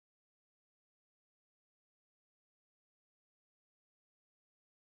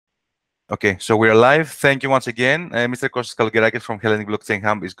Okay, so we're live. Thank you once again. Mr. Konstantinos Kalogerakis from Hellenic Blockchain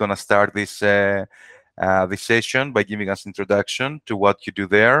Hub is going to start this this session by giving us introduction to what you do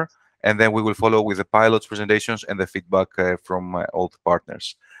there, and then we will follow with the pilots presentations and the feedback from all the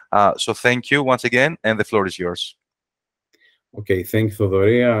partners. So thank you once again, and the floor is yours. Okay, thank you,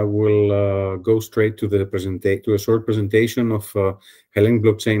 Thodoria. I will go straight to the a short presentation of Hellenic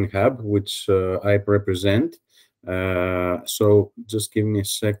Blockchain Hub, which I represent. So just give me a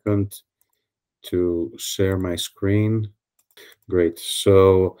second to share my screen. Great.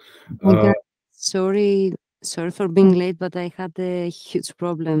 So sorry for being late, but I had a huge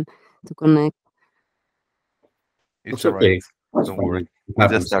problem to connect. It's okay. Right. Don't worry. We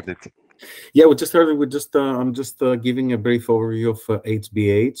just started. Yeah, we just started. I'm just giving a brief overview of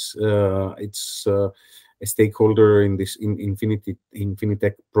HBH. It's a stakeholder in this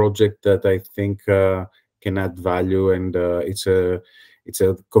INFINITECH project that I think can add value, and it's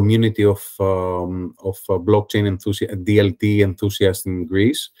a community of blockchain enthusiasts, DLT enthusiasts in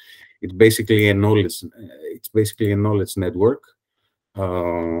Greece. It's basically a knowledge. It's basically a knowledge network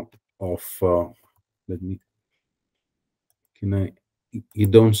of. Let me. Can I? You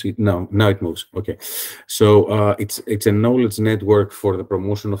don't see it now. Now it moves. Okay, so it's a knowledge network for the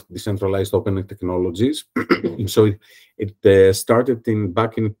promotion of decentralized open technologies. So it started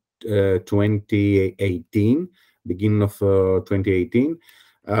back in 2018, beginning of 2018.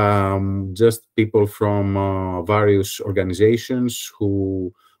 Just people from various organizations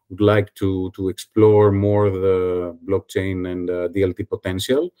who would like to explore more the blockchain and DLT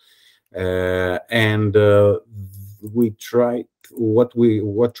potential, and we try. What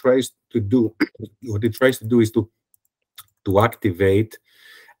it tries to do is to activate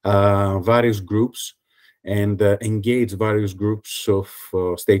various groups and engage various groups of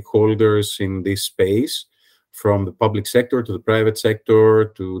stakeholders in this space, from the public sector to the private sector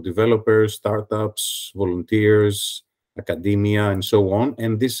to developers, startups, volunteers, academia, and so on.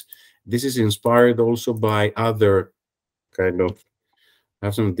 And this is inspired also by other kind of. I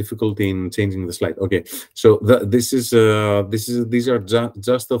have some difficulty in changing the slide. Okay, so these are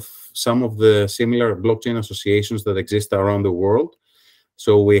just of some of the similar blockchain associations that exist around the world.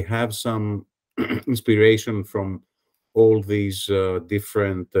 So we have some inspiration from all these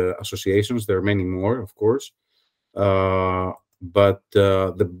different associations. There are many more, of course, but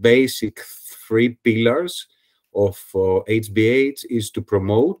the basic three pillars of HBH is to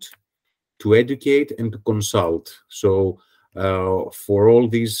promote, to educate, and to consult. So for all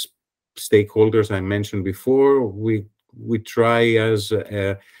these stakeholders I mentioned before, we try as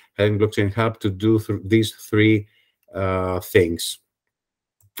a Hellenic Blockchain Hub to do these three things,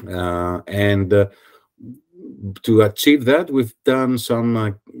 and to achieve that, we've done some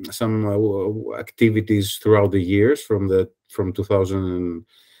activities throughout the years from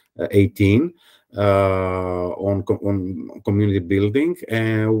 2018 on community building,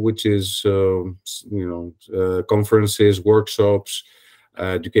 which is conferences, workshops,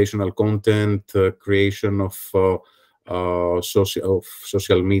 educational content, creation of social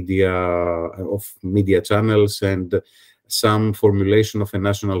media, of media channels, and some formulation of a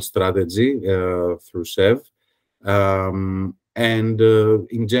national strategy through SEV. And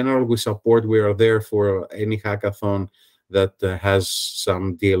in general, we are there for any hackathon that has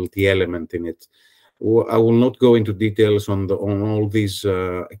some DLT element in it. I will not go into details on all these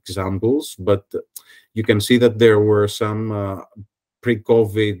examples, but you can see that there were some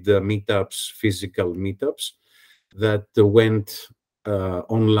pre-COVID meetups, physical meetups, that went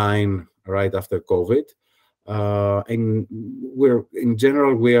online right after COVID. And in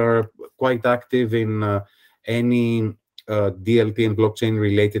general, we are quite active in any DLT and blockchain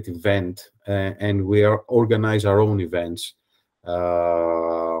related event, and we organize our own events.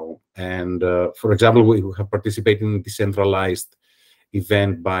 For example, we have participated in a decentralized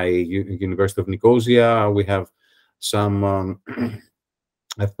event by University of Nicosia. We have some.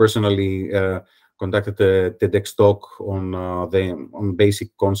 I've personally conducted a TEDx talk on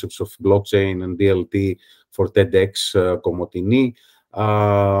basic concepts of blockchain and DLT for TEDx Komotini.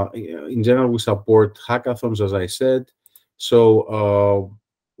 In general, we support hackathons, as I said. So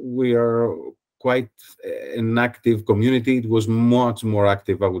we are quite an active community. It was much more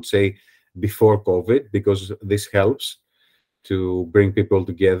active, I would say, before COVID, because this helps to bring people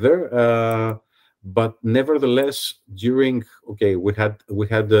together. But nevertheless, we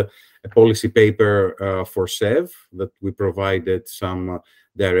had a policy paper for SEV that we provided some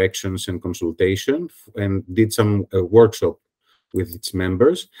directions and consultation, and did some workshop with its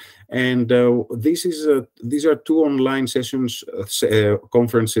members. And these are two online sessions,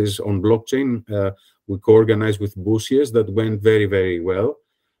 conferences on blockchain we co-organized with Busies that went very, very well.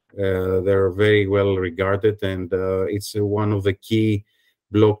 They're very well regarded, and it's one of the key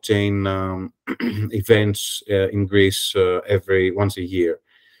blockchain events in Greece once a year.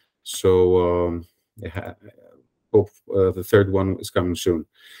 So hope the third one is coming soon.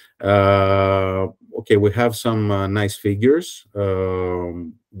 Okay, we have some nice figures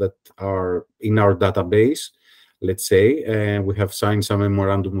that are in our database, let's say, and we have signed some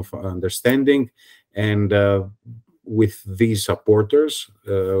memorandum of understanding, and with these supporters,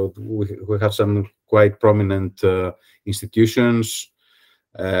 we have some quite prominent institutions,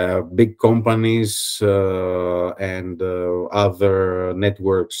 big companies, and other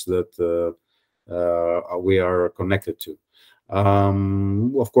networks that we are connected to.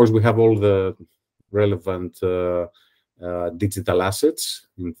 Of course, we have all the relevant digital assets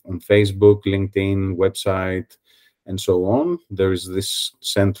on Facebook, LinkedIn, website, and so on. There is this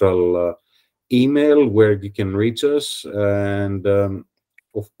central email where you can reach us, and of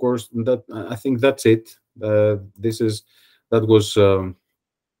course, I think that's it. That was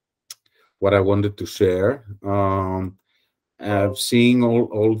what I wanted to share. Seeing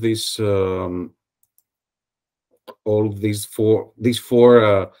all these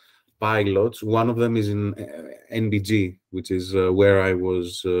four pilots. One of them is in NBG, which is where I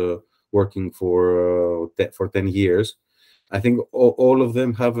was working for 10 years. I think all of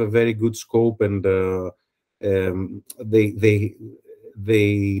them have a very good scope, and they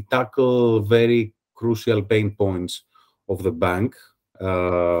tackle very crucial pain points of the bank,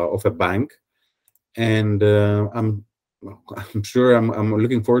 of a bank, and I'm sure I'm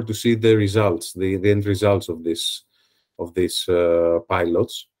looking forward to see the results, the end results of these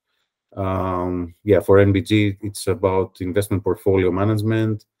pilots. Yeah, for NBG, it's about investment portfolio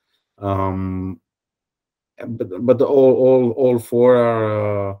management. But all four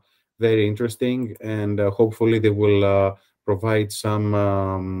are very interesting, and hopefully they will provide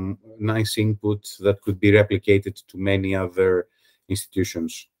some nice input that could be replicated to many other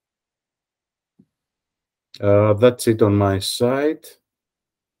institutions. That's it on my side.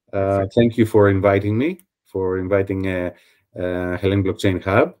 Thank you for inviting me, for inviting Hellenic Blockchain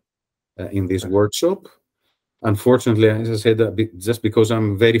Hub in this workshop. Unfortunately, as I said, just because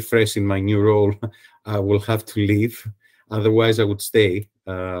I'm very fresh in my new role, I will have to leave. Otherwise, I would stay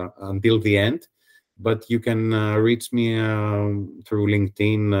until the end. But you can reach me through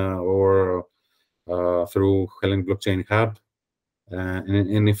LinkedIn or through Hellenic Blockchain Hub.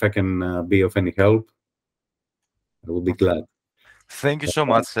 And if I can be of any help, I will be glad. Thank you so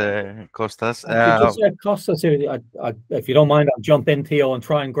much, Kostas. Kostas, if you don't mind, I'll jump in, Theo, and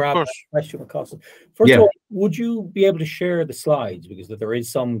try and grab that question with Kostas. First of all, would you be able to share the slides, because there is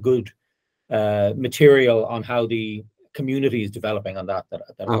some good material on how the community is developing on that?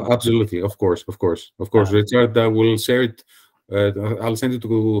 Absolutely, of course. Richard, I will share it. I'll send it to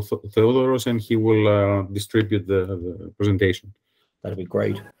Theodoros, and he will distribute the presentation. That'd be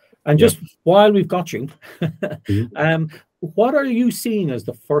great. And just while we've got you, what are you seeing as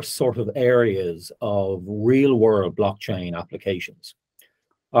the first sort of areas of real-world blockchain applications?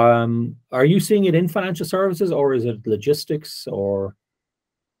 Are you seeing it in financial services, or is it logistics, or?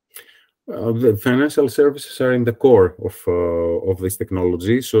 The financial services are in the core of this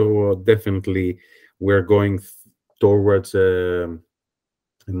technology, so definitely we're going towards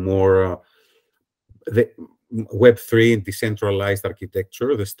more the Web3 decentralized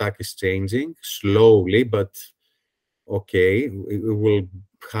architecture. The stack is changing slowly, but okay, it will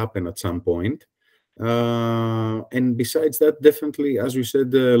happen at some point. And besides that, definitely, as you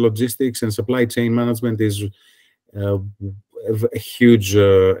said, logistics and supply chain management is a huge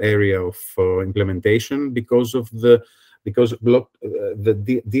area of implementation, because the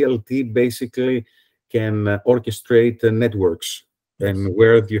DLT basically can orchestrate networks. And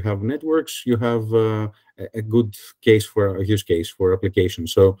where you have networks, you have a good case for a use case for application.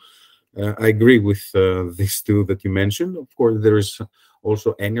 So I agree with these two that you mentioned. Of course, there is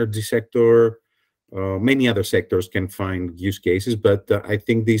also energy sector. Many other sectors can find use cases, but I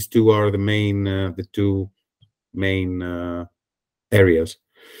think these two are the two main areas.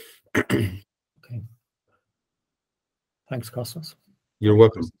 Okay. Thanks, Kostas. You're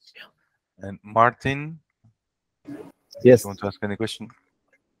welcome. And Martin? Yes. You want to ask any question?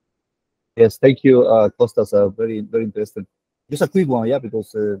 Yes, thank you, Kostas. Very, very interesting. Just a quick one, yeah,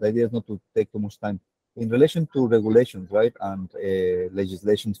 because the idea is not to take too much time. In relation to regulations, right, and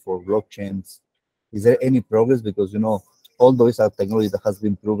legislations for blockchains, is there any progress? Because, although it's a technology that has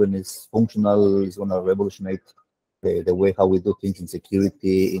been proven is functional, is going to revolutionize the way how we do things in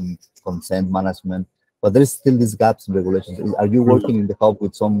security, in consent management, but there is still these gaps in regulations. Are you working in the hub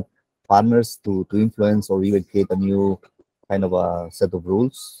with some partners to influence or even create a new kind of a set of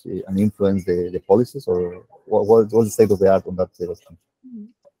rules and influence the policies, or what's the state of the art on that direction?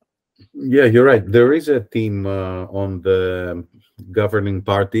 Yeah, you're right. There is a team on the governing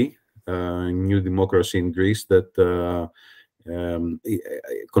party, New Democracy in Greece, that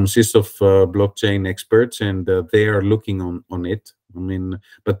consists of blockchain experts, and they are looking on it. I mean,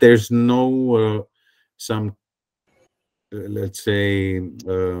 but there's no some let's say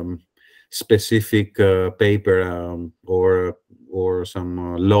specific paper or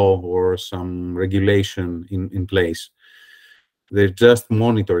some law or some regulation in place. They're just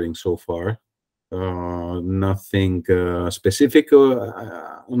monitoring so far. Nothing specific,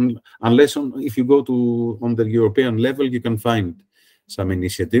 unless if you go to on the European level, you can find some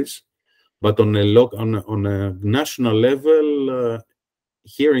initiatives. But on a national level,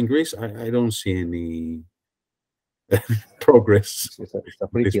 here in Greece, I don't see any progress. It's a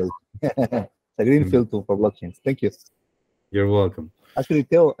free field. It's a green field for blockchains. Thank you. You're welcome. Actually,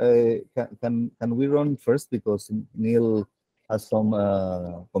 Theo, can we run first, because Neil has some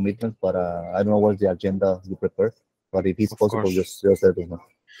commitments, but I don't know what's the agenda you prepare. But if it's possible, just let us know.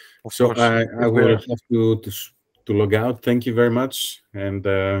 So I will have to log out. Thank you very much, and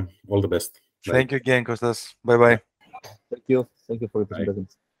all the best. Bye. Thank you again, Kostas. Bye-bye. Thank you for your presentation.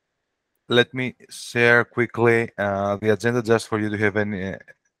 Let me share quickly the agenda just for you to have an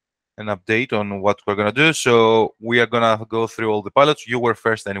update on what we're going to do. So we are going to go through all the pilots. You were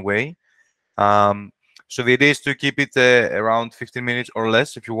first anyway. So the idea is to keep it around 15 minutes or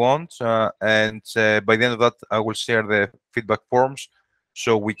less if you want. And by the end of that, I will share the feedback forms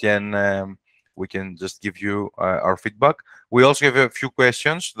so we can just give you our feedback. We also have a few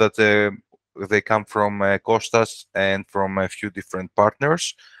questions that they come from Kostas and from a few different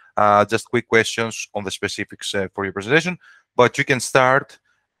partners. Just quick questions on the specifics for your presentation, but you can start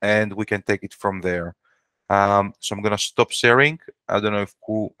and we can take it from there. So I'm gonna stop sharing. I don't know if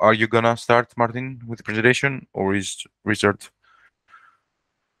are you gonna start, Martin, with the presentation, or is Richard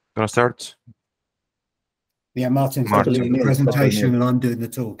gonna start? Yeah, Martin's doing the presentation and I'm doing the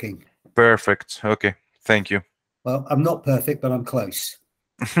talking. Perfect. Okay, thank you. Well, I'm not perfect, but I'm close.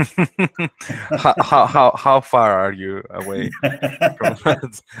 How far are you away from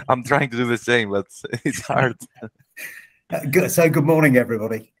that? I'm trying to do the same, but it's hard. Good morning,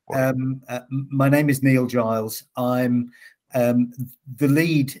 everybody. My name is Neil Giles. I'm the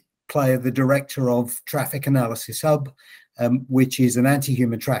lead player, the director of Traffic Analysis Hub, which is an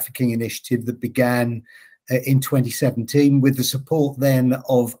anti-human trafficking initiative that began in 2017 with the support then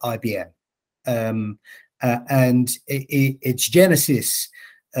of IBM. And its genesis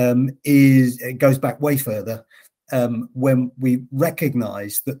it goes back way further, when we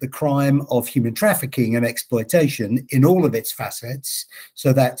recognized that the crime of human trafficking and exploitation in all of its facets,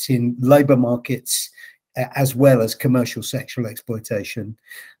 so that's in labor markets as well as commercial sexual exploitation,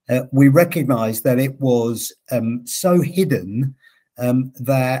 we recognized that it was so hidden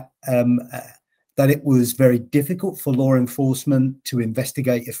that it was very difficult for law enforcement to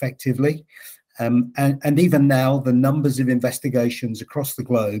investigate effectively. And even now, the numbers of investigations across the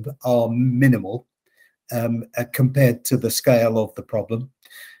globe are minimal compared to the scale of the problem.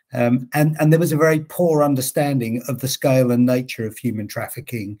 And there was a very poor understanding of the scale and nature of human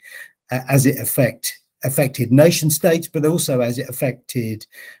trafficking as it affected nation states, but also as it affected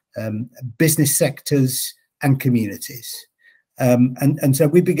business sectors and communities. And so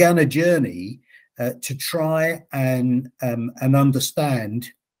we began a journey to try and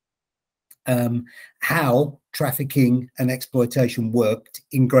understand how trafficking and exploitation worked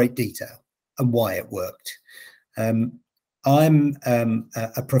in great detail and why it worked. I'm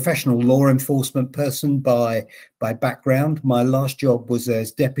a professional law enforcement person by background. My last job was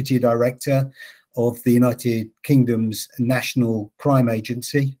as Deputy Director of the United Kingdom's National Crime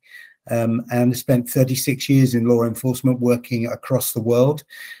Agency, and spent 36 years in law enforcement working across the world,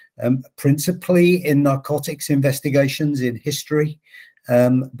 principally in narcotics investigations in history.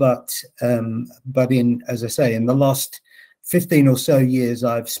 But in, as I say, in the last 15 or so years,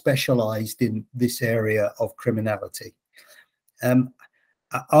 I've specialized in this area of criminality.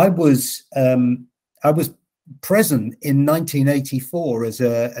 I was present in 1984 as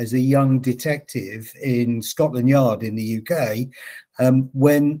a young detective in Scotland Yard in the UK,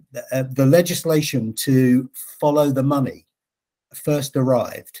 when the legislation to follow the money first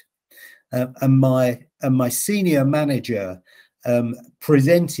arrived, and my senior manager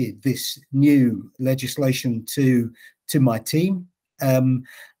presented this new legislation to my team,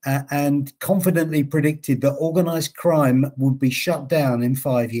 and confidently predicted that organized crime would be shut down in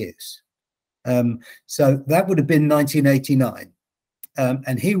 5 years. So that would have been 1989.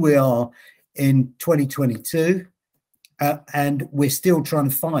 And here we are in 2022, and we're still trying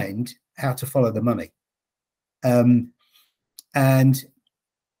to find how to follow the money. And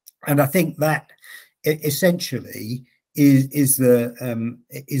I think that essentially is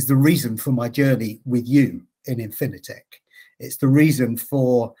the reason for my journey with you in INFINITECH. It's the reason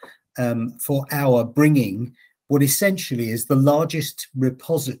for our bringing what essentially is the largest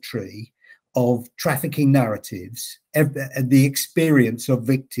repository of trafficking narratives, the experience of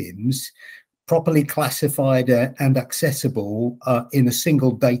victims, properly classified and accessible in a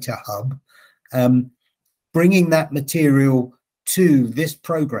single data hub, bringing that material to this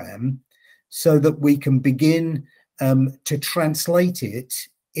program so that we can begin to translate it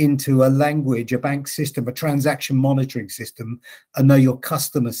into a language, a bank system, a transaction monitoring system, a know your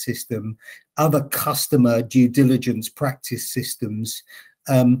customer system, other customer due diligence practice systems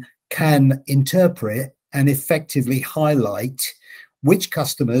can interpret and effectively highlight which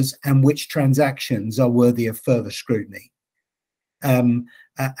customers and which transactions are worthy of further scrutiny.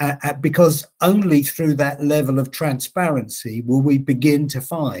 Because only through that level of transparency will we begin to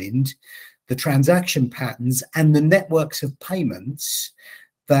find the transaction patterns and the networks of payments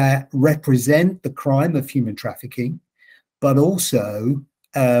that represent the crime of human trafficking, but also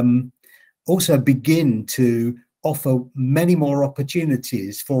begin to offer many more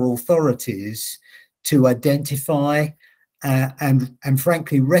opportunities for authorities to identify and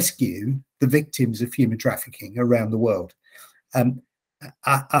frankly rescue the victims of human trafficking around the world. I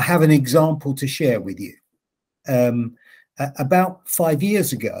have an example to share with you. About 5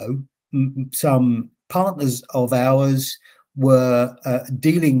 years ago, some partners of ours were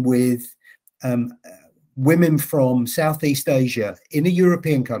dealing with women from Southeast Asia in a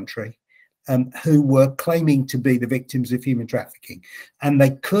European country who were claiming to be the victims of human trafficking, and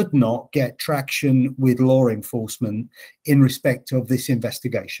they could not get traction with law enforcement in respect of this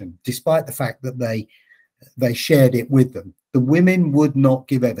investigation, despite the fact that they shared it with them. The women would not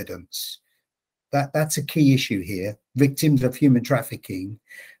give evidence. That's a key issue here. Victims of human trafficking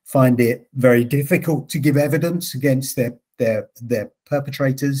find it very difficult to give evidence against their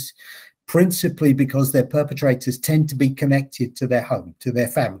perpetrators, principally because their perpetrators tend to be connected to their home, to their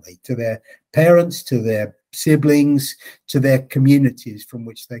family, to their parents, to their siblings, to their communities from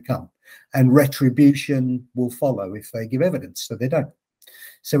which they come. And retribution will follow if they give evidence, so they don't.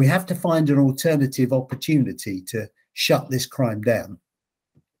 So we have to find an alternative opportunity to shut this crime down.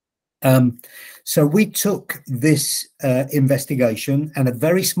 So we took this investigation and a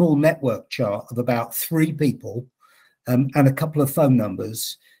very small network chart of about 3 people and a couple of phone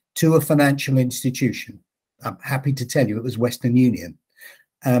numbers to a financial institution. I'm happy to tell you it was Western Union.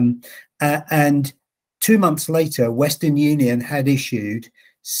 And 2 months later, Western Union had issued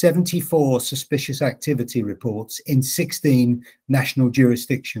 74 suspicious activity reports in 16 national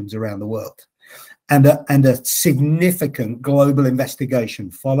jurisdictions around the world. And a significant global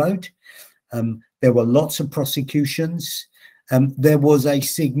investigation followed. There were lots of prosecutions. There was a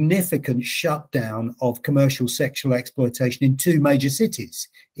significant shutdown of commercial sexual exploitation in 2 major cities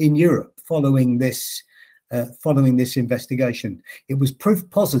in Europe following this investigation. It was proof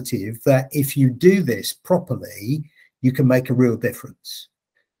positive that if you do this properly, you can make a real difference.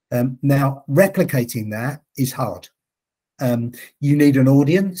 Now, replicating that is hard. You need an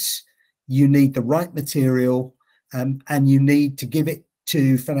audience, you need the right material, and you need to give it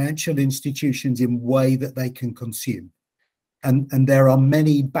to financial institutions in a way that they can consume. And there are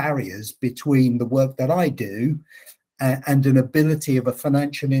many barriers between the work that I do and an ability of a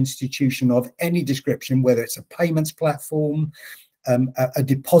financial institution of any description, whether it's a payments platform, a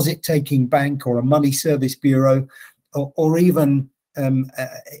deposit-taking bank, or a money service bureau, or even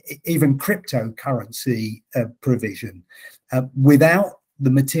cryptocurrency provision. Without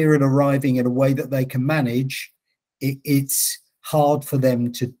the material arriving in a way that they can manage, it's hard for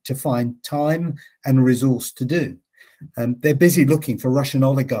them to find time and resource to do. They're busy looking for Russian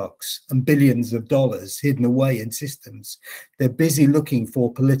oligarchs and billions of dollars hidden away in systems. They're busy looking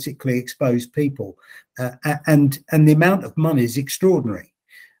for politically exposed people. And the amount of money is extraordinary.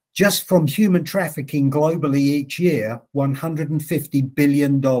 Just from human trafficking globally each year, $150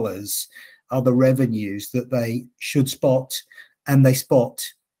 billion are the revenues that they should spot, and they spot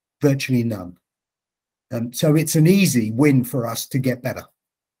virtually none. So it's an easy win for us to get better.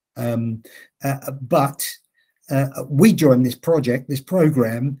 But we joined this project, this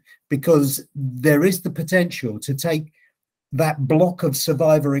program, because there is the potential to take that block of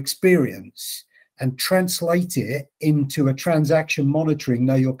survivor experience and translate it into a transaction monitoring,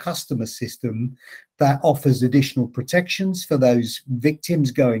 know your customer system that offers additional protections for those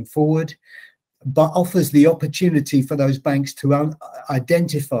victims going forward, but offers the opportunity for those banks to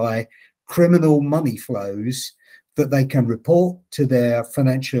identify criminal money flows that they can report to their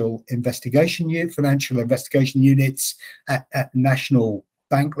financial investigation units at national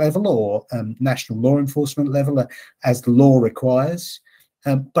bank level or national law enforcement level as the law requires.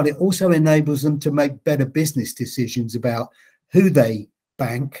 But it also enables them to make better business decisions about who they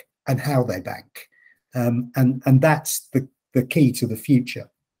bank and how they bank. And that's the key to the future.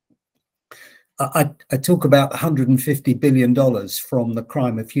 I talk about $150 billion from the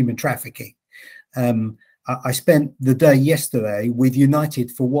crime of human trafficking. I spent the day yesterday with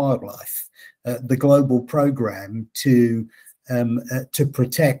United for Wildlife, the global program to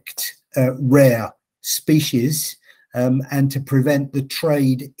protect rare species and to prevent the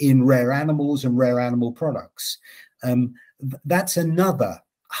trade in rare animals and rare animal products. That's another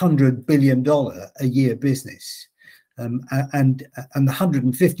 $100 billion a year business. And the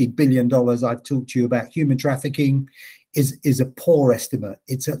 $150 billion I've talked to you about human trafficking is a poor estimate.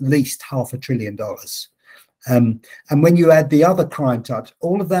 It's at least $500 billion. And when you add the other crime types,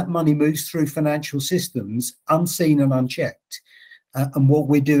 all of that money moves through financial systems unseen and unchecked. And what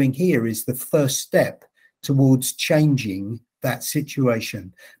we're doing here is the first step towards changing that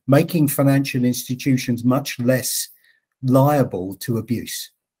situation, making financial institutions much less liable to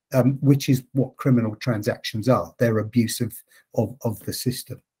abuse, which is what criminal transactions are. They're abuse of the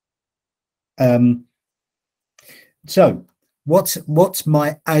system. So what's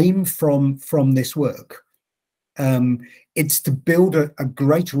my aim from this work? It's to build a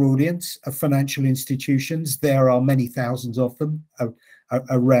greater audience of financial institutions. There are many thousands of them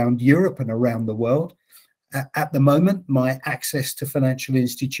around Europe and around the world. At the moment, my access to financial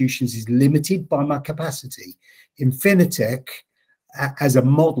institutions is limited by my capacity. INFINITECH, as a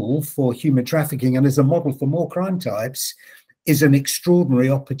model for human trafficking and as a model for more crime types, is an extraordinary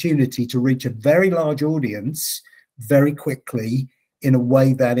opportunity to reach a very large audience very quickly in a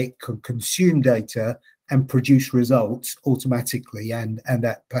way that it can consume data and produce results automatically and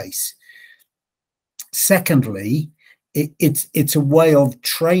at pace. Secondly, it's a way of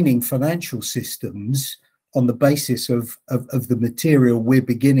training financial systems on the basis of the material we're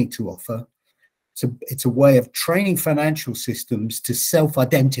beginning to offer. So it's a way of training financial systems to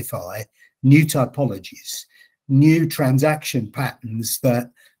self-identify new typologies, new transaction patterns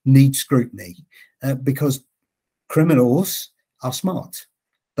that need scrutiny, because criminals are smart.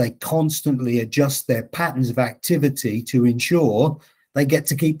 They constantly adjust their patterns of activity to ensure they get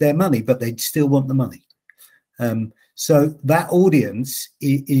to keep their money, but they still want the money. So that audience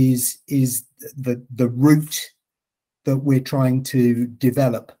is the route that we're trying to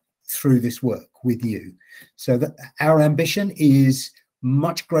develop through this work with you. So that our ambition is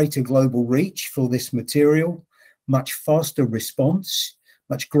much greater global reach for this material, much faster response,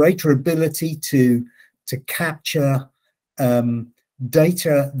 much greater ability to capture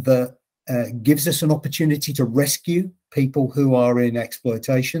data that gives us an opportunity to rescue people who are in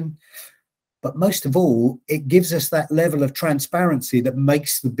exploitation. But most of all, it gives us that level of transparency that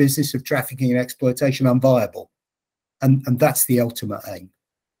makes the business of trafficking and exploitation unviable. And that's the ultimate aim.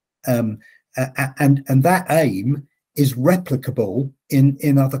 And that aim is replicable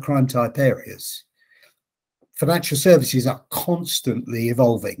in other crime type areas. Financial services are constantly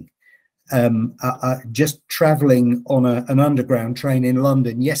evolving. Just traveling on an underground train in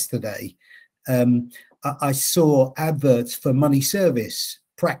London yesterday, I saw adverts for money service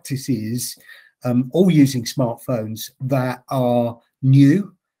practices, all using smartphones, that are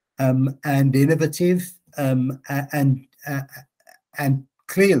new and innovative and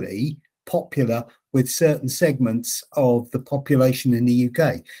clearly popular with certain segments of the population in the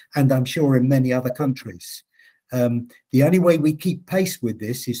UK, and I'm sure in many other countries. The only way we keep pace with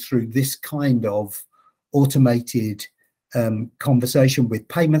this is through this kind of automated conversation with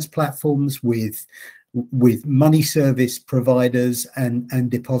payments platforms, with money service providers and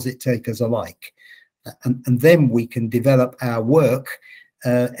deposit takers alike. And then we can develop our work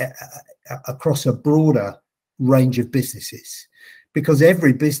across a broader range of businesses, because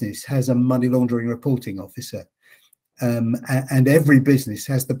every business has a money laundering reporting officer, and every business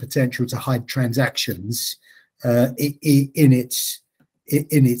has the potential to hide transactions in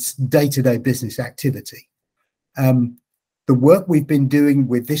its day-to-day business activity. The work we've been doing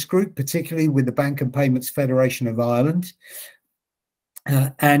with this group, particularly with the Bank and Payments Federation of Ireland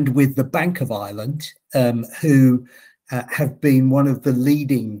and with the Bank of Ireland, who have been one of the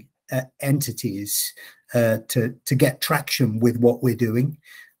leading entities to get traction with what we're doing.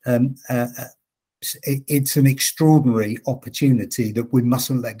 It's an extraordinary opportunity that we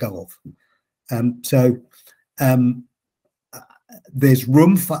mustn't let go of. So there's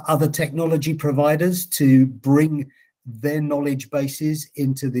room for other technology providers to bring their knowledge bases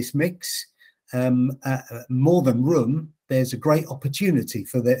into this mix. more than room, there's a great opportunity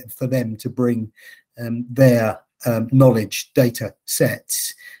for them to bring their knowledge data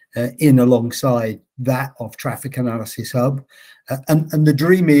sets in alongside that of Traffic Analysis Hub. And the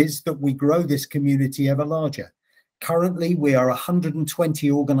dream is that we grow this community ever larger. Currently, we are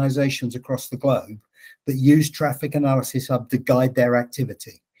 120 organizations across the globe that use Traffic Analysis Hub to guide their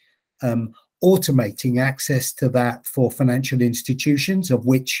activity. Automating access to that for financial institutions, of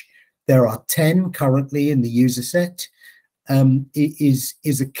which there are 10 currently in the user set,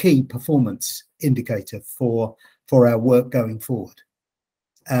 is a key performance indicator for our work going forward.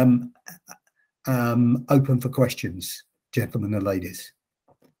 Open for questions, gentlemen and ladies.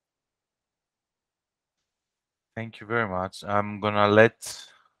 Thank you very much. I'm gonna let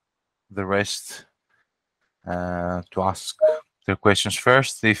the rest to ask their questions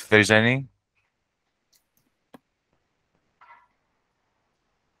first, if there's any.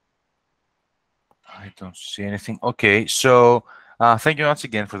 I don't see anything. Okay, so thank you once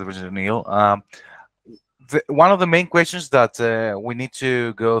again for the presentation, Neil. One of the main questions that we need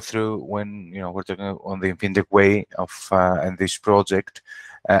to go through when we're talking on the INFINITECH way of and this project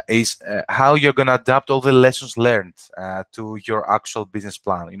is how you're going to adapt all the lessons learned to your actual business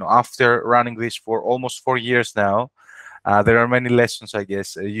plan. After running this for almost 4 years now, there are many lessons, I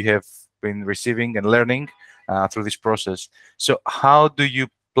guess, you have been receiving and learning through this process. So how do you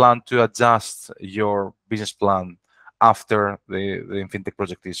plan to adjust your business plan after the INFINITECH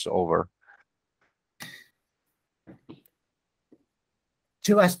project is over?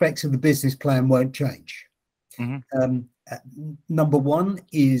 Two aspects of the business plan won't change. Number one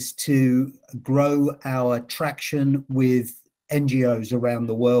is to grow our traction with NGOs around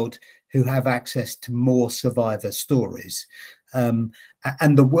the world who have access to more survivor stories. And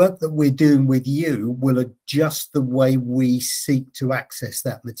the work that we're doing with you will adjust the way we seek to access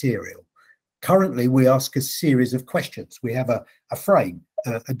that material. Currently, we ask a series of questions. We have a frame,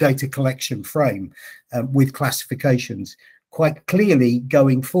 a data collection frame with classifications. Quite clearly,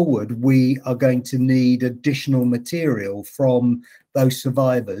 going forward, we are going to need additional material from those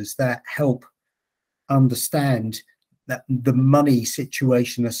survivors that help understand that the money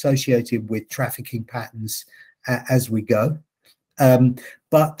situation associated with trafficking patterns as we go.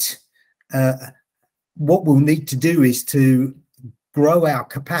 But what we'll need to do is to grow our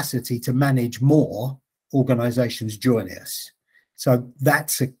capacity to manage more organizations joining us. So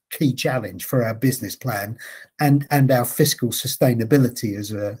that's a key challenge for our business plan and our fiscal sustainability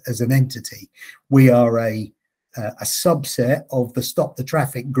as an entity. We are a subset of the Stop the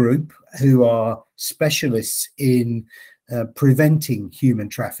Traffic group, who are specialists in preventing human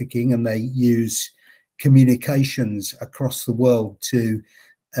trafficking, and they use communications across the world to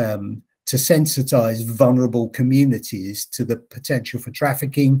sensitize vulnerable communities to the potential for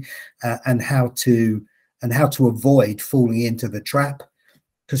trafficking and how to avoid falling into the trap,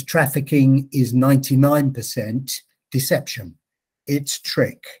 because trafficking is 99% deception. It's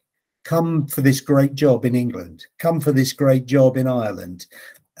trick. Come for this great job in England. Come for this great job in Ireland.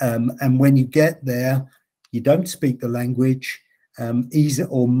 And when you get there, you don't speak the language, easy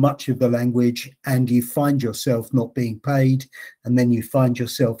or much of the language, and you find yourself not being paid, and then you find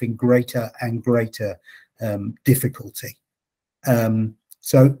yourself in greater and greater difficulty.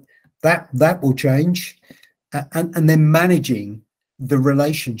 So that will change, and then managing the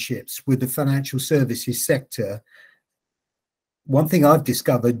relationships with the financial services sector. One thing I've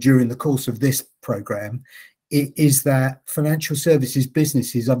discovered during the course of this program is that financial services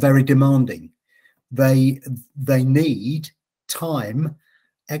businesses are very demanding. They need time,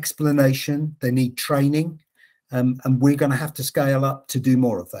 explanation, they need training, and we're going to have to scale up to do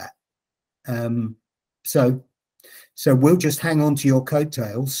more of that. So we'll just hang on to your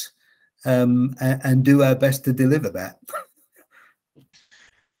coattails and do our best to deliver that.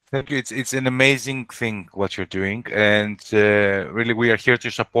 Thank you. It's an amazing thing what you're doing, and really we are here to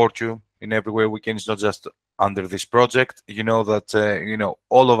support you in every way we can. It's not just under this project. You know that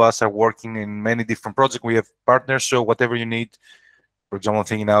all of us are working in many different projects. We have partners, so whatever you need, for example, I'm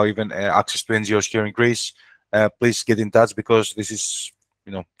thinking now even access to NGOs here in Greece, please get in touch, because this is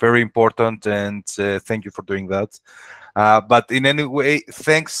very important, and thank you for doing that. But in any way,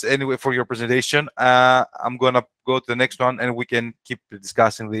 thanks anyway for your presentation. I'm gonna go to the next one, and we can keep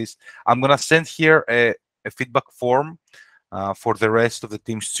discussing this. I'm gonna send here a feedback form for the rest of the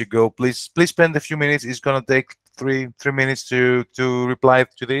teams to go. Please spend a few minutes. It's gonna take three minutes to reply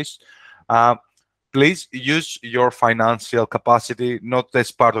to this. Please use your financial capacity, not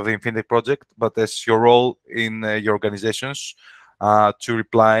as part of the INFINITECH project, but as your role in your organizations, to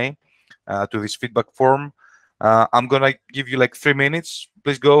reply to this feedback form. I'm gonna give you like 3 minutes.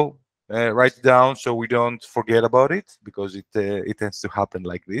 Please go write it down so we don't forget about it, because it tends to happen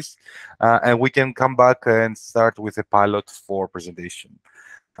like this. And we can come back and start with a pilot 4 presentation.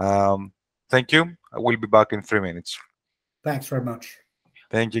 Thank you. I will be back in 3 minutes. Thanks very much.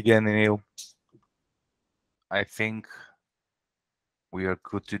 Thank you again, Neil. I think we are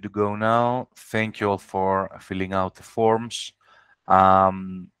good to go now. Thank you all for filling out the forms.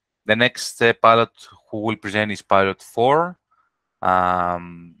 The next pilot who will present is pilot 4.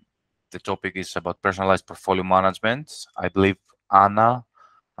 The topic is about personalized portfolio management. I believe Anna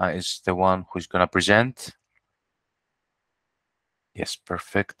is the one who's going to present. Yes,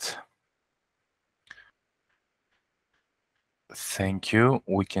 perfect. Thank you.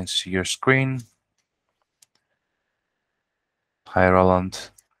 We can see your screen. Hi, Roland.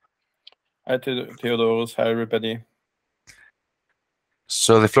 Hi, Theodoros. Hi, everybody.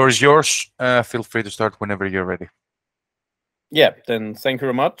 So the floor is yours. Feel free to start whenever you're ready. Yeah, then thank you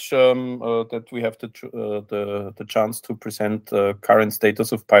very much that we have the chance to present the current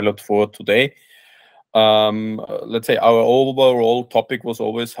status of Pilot 4 today. Let's say our overall topic was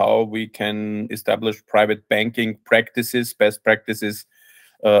always how we can establish private banking practices, best practices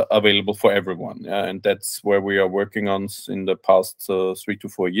available for everyone. And that's where we are working on in the past 3 to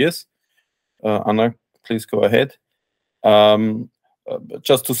 4 years. Anna, please go ahead.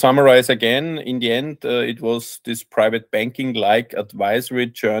 Just to summarize again, in the end, it was this private banking-like advisory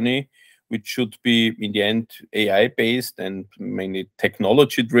journey, which should be, in the end, AI-based and mainly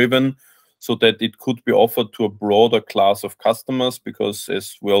technology-driven, so that it could be offered to a broader class of customers, because,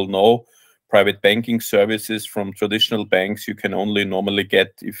 as we all know, private banking services from traditional banks you can only normally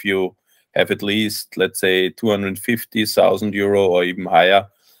get if you have at least, let's say, 250,000 euro or even higher,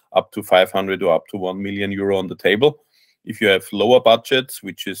 up to 500 or up to 1 million euro on the table. If you have lower budgets,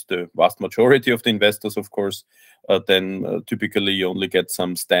 which is the vast majority of the investors, of course, then typically you only get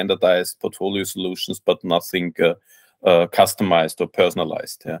some standardized portfolio solutions, but nothing customized or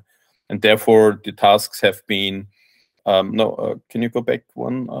personalized. Yeah. And therefore, the tasks have been, can you go back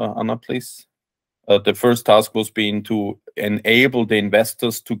one, Anna, please? The first task was being to enable the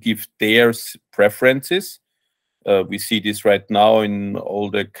investors to give their preferences. We see this right now in all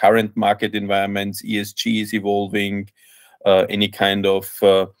the current market environments. ESG is evolving. Any kind of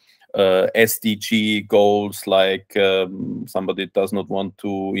SDG goals, like somebody does not want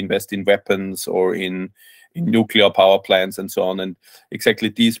to invest in weapons or in nuclear power plants and so on. And exactly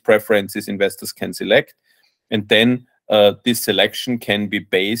these preferences investors can select. And then this selection can be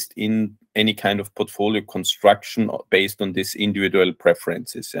based in any kind of portfolio construction based on these individual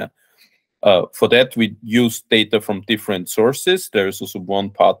preferences. Yeah. For that, we use data from different sources. There is also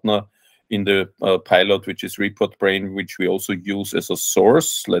one partner in the pilot, which is ReportBrain, which we also use as a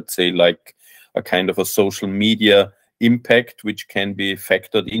source, let's say like a kind of a social media impact, which can be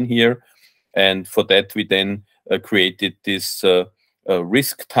factored in here. And for that, we then created this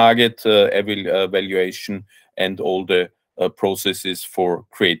risk target evaluation and all the processes for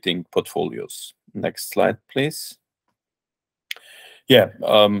creating portfolios. Next slide, please. Yeah,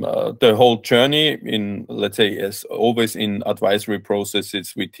 the whole journey in, let's say, as always in advisory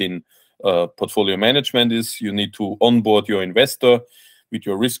processes within portfolio management, is you need to onboard your investor with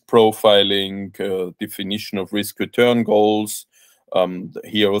your risk profiling, definition of risk return goals.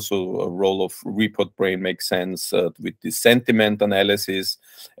 Here also a role of ReportBrain makes sense with the sentiment analysis,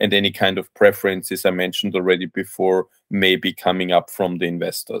 and any kind of preferences I mentioned already before may be coming up from the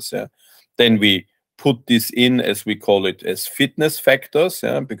investors. Yeah. Then we put this in, as we call it, as fitness factors,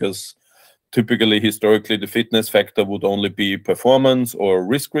 yeah, because typically, historically, the fitness factor would only be performance or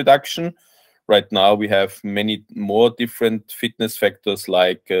risk reduction. Right now, we have many more different fitness factors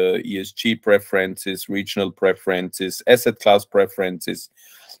like ESG preferences, regional preferences, asset class preferences,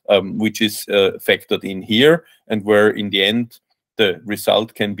 which is factored in here, and where in the end, the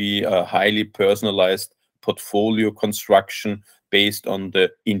result can be a highly personalized portfolio construction based on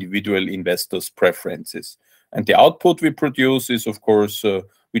the individual investor's preferences. And the output we produce is, of course,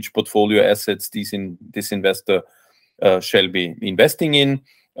 which portfolio assets this investor shall be investing in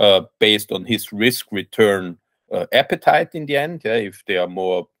based on his risk return appetite in the end. Yeah, if they are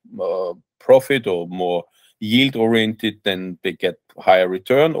more profit or more yield oriented, then they get higher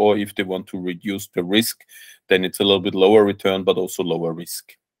return, or if they want to reduce the risk, then it's a little bit lower return, but also lower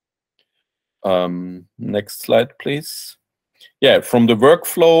risk. Next slide, please. Yeah, from the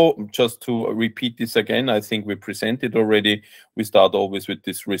workflow, just to repeat this again, I think we presented already, we start always with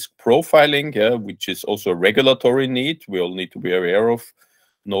this risk profiling, yeah, which is also a regulatory need. We all need to be aware of.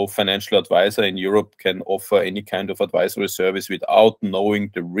 No financial advisor in Europe can offer any kind of advisory service without knowing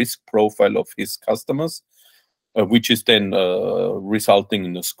the risk profile of his customers. which is then resulting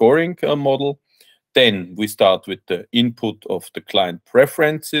in a scoring model. Then we start with the input of the client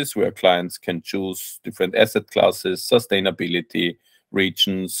preferences, where clients can choose different asset classes, sustainability,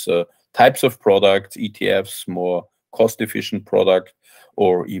 regions, types of products, ETFs, more cost-efficient product,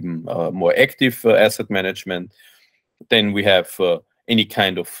 or even more active asset management. Then we have any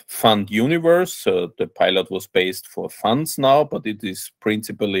kind of fund universe. The pilot was based for funds now, but it is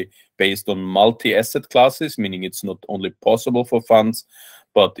principally based on multi-asset classes, meaning it's not only possible for funds,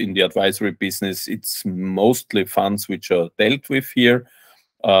 but in the advisory business, it's mostly funds which are dealt with here,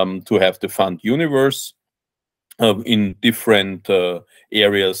 to have the fund universe in different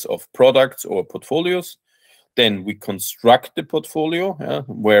areas of products or portfolios. Then we construct the portfolio,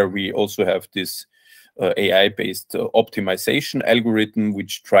 where we also have this AI-based optimization algorithm,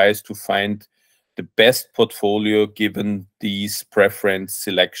 which tries to find the best portfolio given these preference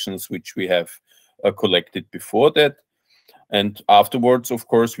selections which we have collected before that. And afterwards, of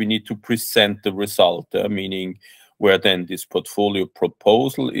course, we need to present the result, meaning where then this portfolio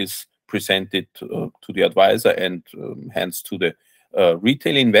proposal is presented to the advisor and hence to the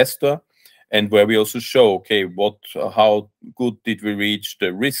retail investor. And where we also show, okay, how good did we reach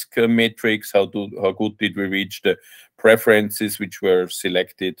the risk matrix? How good did we reach the preferences which were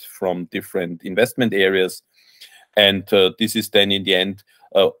selected from different investment areas? And this is then in the end,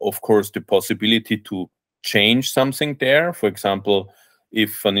 of course, the possibility to change something there. For example,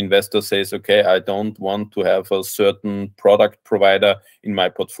 if an investor says, okay, I don't want to have a certain product provider in my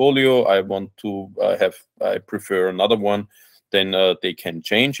portfolio, I prefer another one, then they can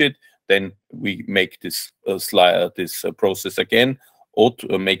change it. Then we make this process again,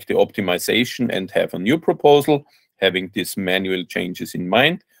 make the optimization and have a new proposal, having these manual changes in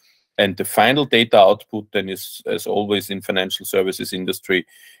mind. And the final data output then is, as always in financial services industry,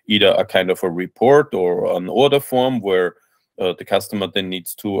 either a kind of a report or an order form where the customer then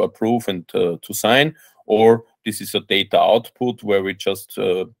needs to approve and to sign, or this is a data output where we just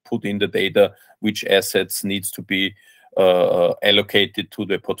put in the data which assets needs to be allocated to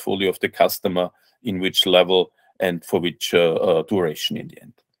the portfolio of the customer, in which level and for which duration in the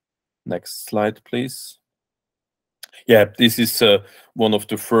end. Next slide, please. Yeah, this is one of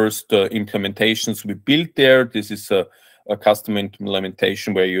the first implementations we built there. This is a custom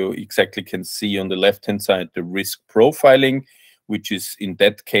implementation where you exactly can see on the left-hand side the risk profiling, which is in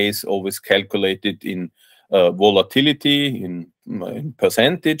that case always calculated in volatility, in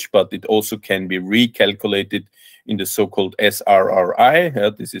percentage, but it also can be recalculated in the so-called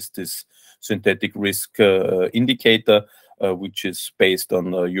SRRI. This is this synthetic risk indicator, which is based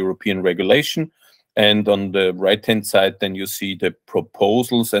on European regulation. And on the right-hand side, then you see the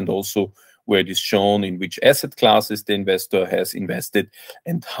proposals and also where it is shown in which asset classes the investor has invested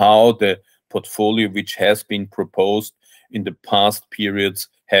and how the portfolio which has been proposed in the past periods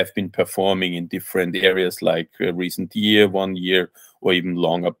have been performing in different areas like recent year, 1 year, or even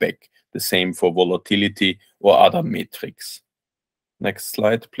longer back. The same for volatility or other metrics. Next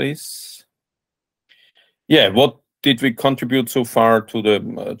slide, please. Yeah, what did we contribute so far to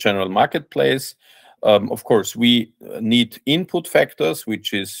the general marketplace? Of course, we need input factors,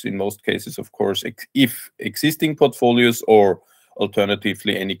 which is in most cases, of course, if existing portfolios or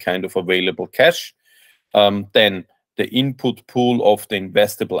alternatively any kind of available cash. Then the input pool of the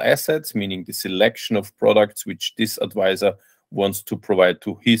investable assets, meaning the selection of products which this advisor wants to provide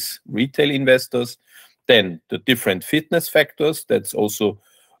to his retail investors. Then the different fitness factors, that's also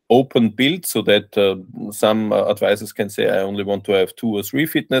open built, so that some advisors can say, I only want to have 2 or 3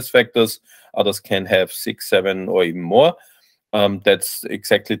 fitness factors. Others can have 6, 7, or even more. That's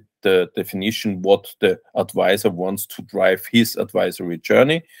exactly the definition what the advisor wants to drive his advisory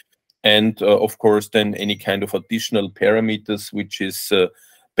journey. And of course, then any kind of additional parameters, which is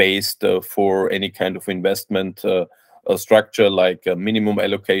based for any kind of investment structure, like a minimum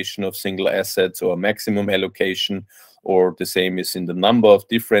allocation of single assets or a maximum allocation, or the same is in the number of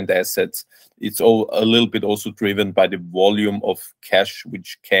different assets. It's all a little bit also driven by the volume of cash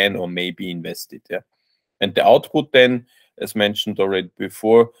which can or may be invested. Yeah, and the output then, as mentioned already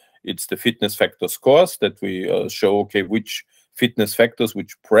before, it's the fitness factor scores that we show, okay, which fitness factors,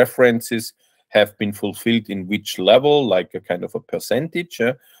 which preferences have been fulfilled in which level, like a kind of a percentage.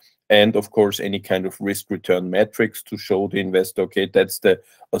 And of course, any kind of risk return metrics to show the investor, okay, that's the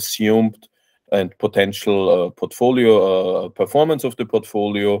assumed and potential portfolio performance of the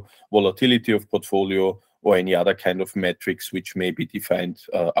portfolio, volatility of portfolio, or any other kind of metrics which may be defined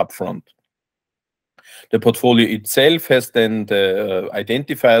upfront. The portfolio itself has then the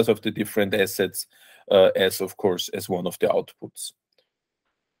identifiers of the different assets as, of course, as one of the outputs.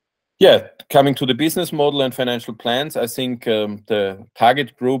 Yeah, coming to the business model and financial plans, I think the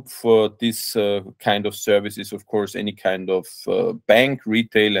target group for this kind of service is, of course, any kind of bank,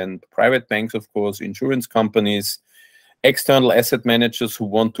 retail, and private banks, of course, insurance companies, external asset managers who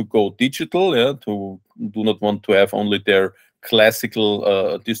want to go digital, who do not want to have only their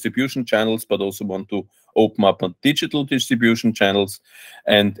classical distribution channels, but also want to open up on digital distribution channels,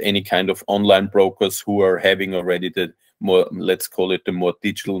 and any kind of online brokers who are having already the more, let's call it the more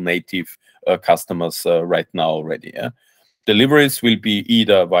digital native customers right now already. Deliveries will be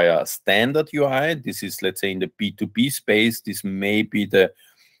either via standard UI. This is, let's say, in the B2B space. This may be the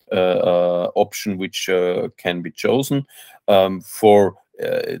option which can be chosen. For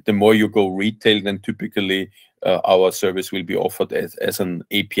the more you go retail, then typically our service will be offered as an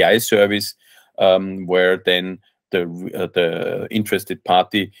API service, where then the interested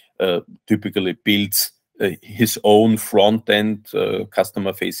party typically builds his own front end,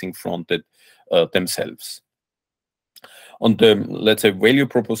 customer facing front end themselves. On the, let's say, value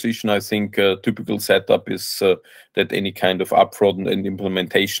proposition, I think typical setup is that any kind of upfront and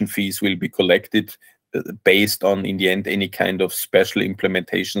implementation fees will be collected based on, in the end, any kind of special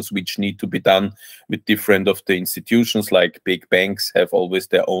implementations which need to be done with different of the institutions. Like big banks have always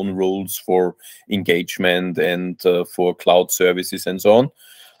their own rules for engagement and for cloud services and so on.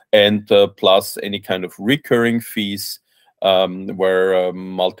 And plus any kind of recurring fees, where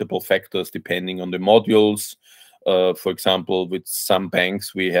multiple factors depending on the modules. For example, with some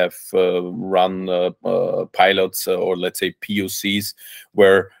banks, we have run pilots or let's say POCs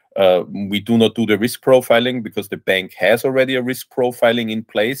where we do not do the risk profiling because the bank has already a risk profiling in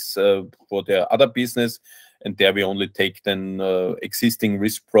place for their other business. And there we only take then existing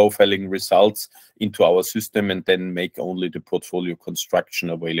risk profiling results into our system and then make only the portfolio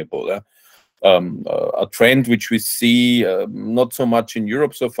construction available. A trend which we see not so much in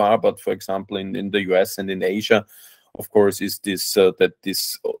Europe so far, but for example in the US and in Asia, of course, is this that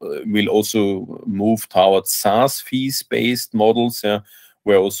this will also move towards SaaS fees-based models,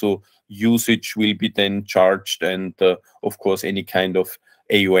 where also usage will be then charged, and of course any kind of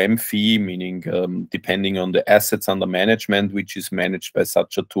AUM fee, meaning depending on the assets under management, which is managed by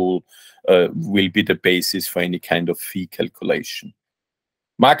such a tool, will be the basis for any kind of fee calculation.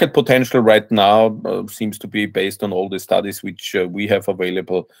 Market potential right now seems to be, based on all the studies which we have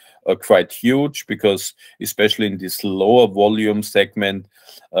available, quite huge, because especially in this lower volume segment,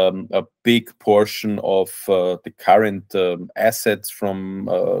 a big portion of the current assets from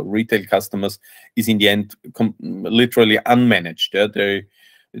retail customers is in the end literally unmanaged.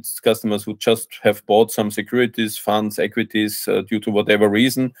 It's customers who just have bought some securities, funds, equities due to whatever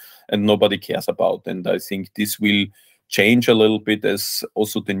reason, and nobody cares about. And I think this will change a little bit, as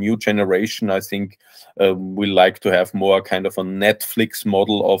also the new generation, I think, will like to have more kind of a Netflix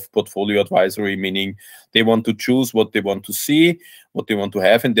model of portfolio advisory, meaning they want to choose what they want to see, what they want to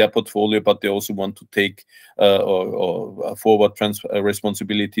have in their portfolio, but they also want to take or forward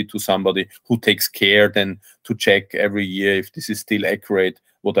responsibility to somebody who takes care then to check every year if this is still accurate,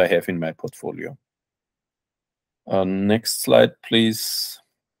 what I have in my portfolio. Next slide, please.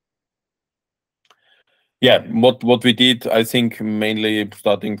 Yeah, what we did, I think, mainly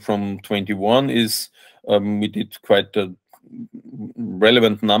starting from 21 is we did quite a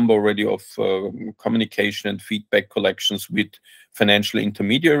relevant number already of communication and feedback collections with financial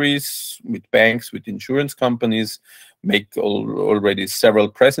intermediaries, with banks, with insurance companies, make already several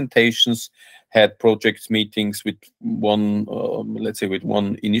presentations, had project meetings with one, let's say with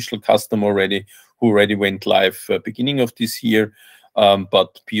one initial customer already, who already went live beginning of this year.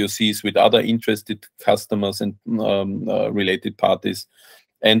 But POCs with other interested customers and related parties,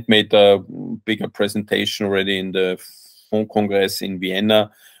 and made a bigger presentation already in the Fond Congress in Vienna,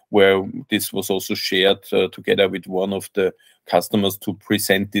 where this was also shared together with one of the customers to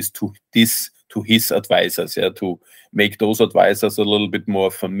present this to his advisors, to make those advisors a little bit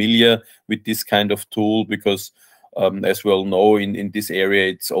more familiar with this kind of tool, because as we all know, in this area,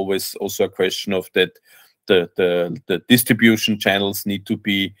 it's always also a question of that the distribution channels need to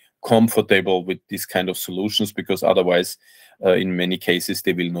be comfortable with this kind of solutions, because otherwise, in many cases,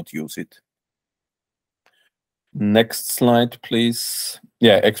 they will not use it. Next slide, please.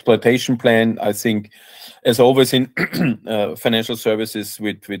 Yeah, exploitation plan. I think, as always in financial services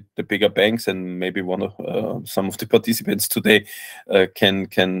with the bigger banks, and maybe one of some of the participants today can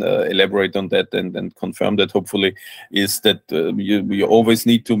elaborate on that and confirm that, hopefully, is that you always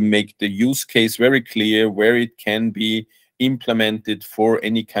need to make the use case very clear, where it can be implemented for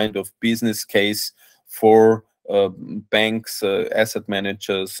any kind of business case for banks, asset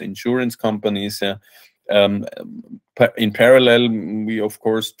managers, insurance companies, In parallel, we of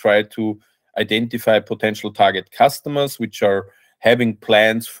course try to identify potential target customers which are having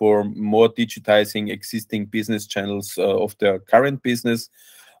plans for more digitizing existing business channels of their current business.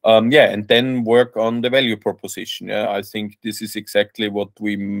 And then work on the value proposition. I think this is exactly what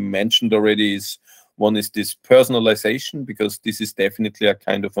we mentioned already. One is this personalization, because this is definitely a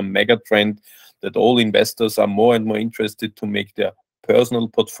kind of a mega trend that all investors are more and more interested to make their personal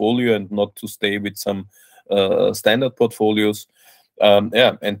portfolio and not to stay with some standard portfolios.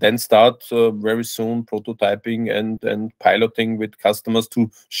 And then start very soon prototyping and piloting with customers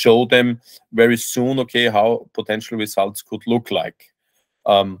to show them very soon, okay, how potential results could look like.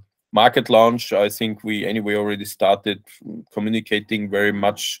 Market launch, I think we anyway already started communicating very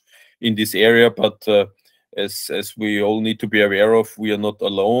much in this area, but as we all need to be aware of, we are not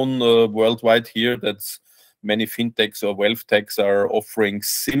alone worldwide here. That's many fintechs or wealth techs are offering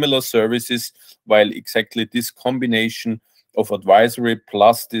similar services, while exactly this combination of advisory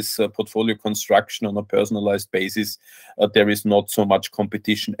plus this portfolio construction on a personalized basis, there is not so much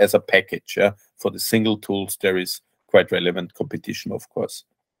competition as a package. For the single tools, there is quite relevant competition, of course.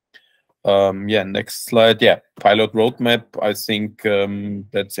 Next slide. Pilot roadmap. I think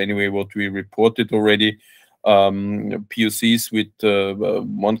that's anyway what we reported already. POCs with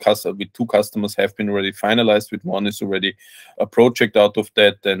two customers have been already finalized. With one is already a project out of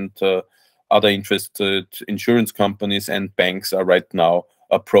that, and other interested insurance companies and banks are right now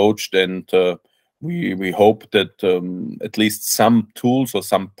approached, and we hope that at least some tools or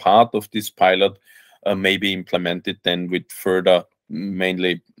some part of this pilot may be implemented then with further,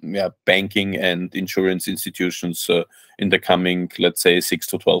 mainly banking and insurance institutions in the coming, let's say, 6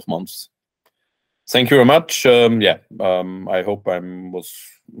 to 12 months. Thank you very much. I hope I was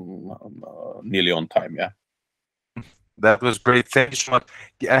nearly on time. That was great. Thank you so much.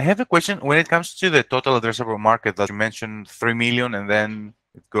 I have a question. When it comes to the total addressable market that you mentioned, 3 million, and then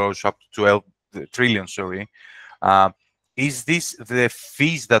it goes up to 12 trillion, sorry. Is this the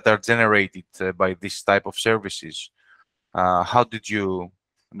fees that are generated by this type of services? How did you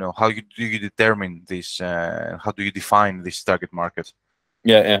how do you determine this? How do you define this target market?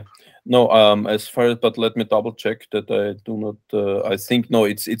 No, as far as, but let me double check that I do not. I think no,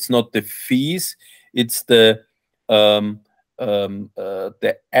 it's not the fees. It's the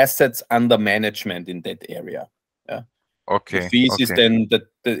assets under management in that area. Okay. The fees is then that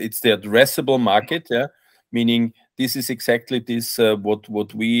it's the addressable market. Meaning this is exactly this what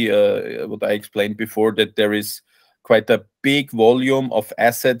I explained before, that there is quite a big volume of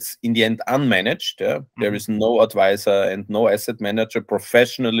assets in the end unmanaged. There is no advisor and no asset manager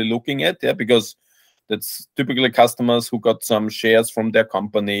professionally looking at, because that's typically customers who got some shares from their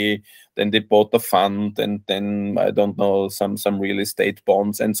company, then they bought a fund, and then I don't know, some real estate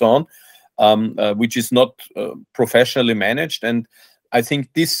bonds and so on, which is not professionally managed. And I think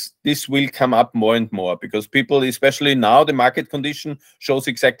this will come up more and more, because people, especially now, the market condition shows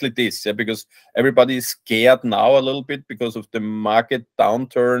exactly this. Because everybody is scared now a little bit because of the market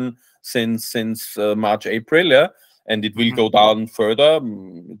downturn since March, April. And it will go down further.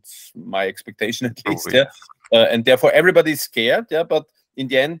 It's my expectation, at least. And therefore everybody is scared. But in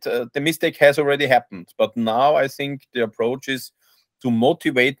the end, the mistake has already happened. But now I think the approach is to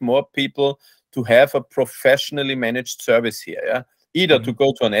motivate more people to have a professionally managed service here. Either to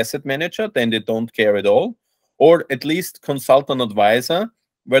go to an asset manager, then they don't care at all, or at least consult an advisor,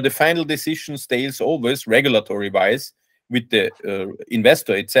 where the final decision stays always regulatory-wise with the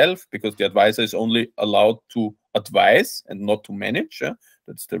investor itself, because the advisor is only allowed to advise and not to manage.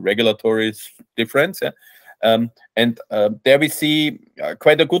 That's the regulatory difference. And there we see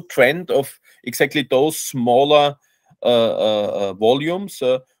quite a good trend of exactly those smaller volumes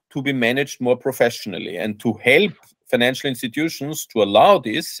to be managed more professionally. And to help financial institutions to allow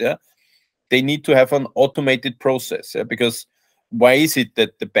this, they need to have an automated process. Because why is it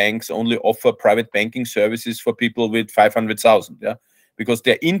that the banks only offer private banking services for people with 500,000? Because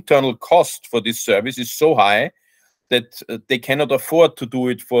their internal cost for this service is so high that they cannot afford to do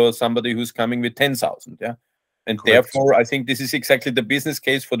it for somebody who's coming with 10,000. And therefore, I think this is exactly the business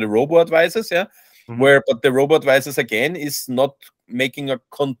case for the robo-advisors. But the robo-advisors, again, is not making a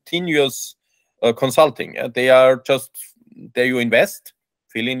continuous consulting. They are just, there you invest,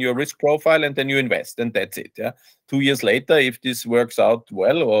 fill in your risk profile, and then you invest, and that's it. 2 years later, if this works out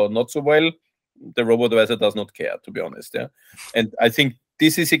well or not so well, the robo-advisor does not care, to be honest. And I think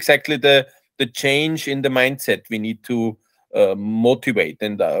this is exactly the change in the mindset we need to motivate.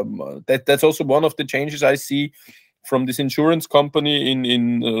 And that's also one of the changes I see from this insurance company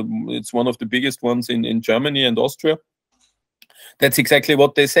in it's one of the biggest ones in Germany and Austria. That's exactly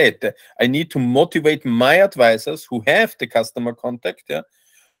what they said. I need to motivate my advisors who have the customer contact, yeah,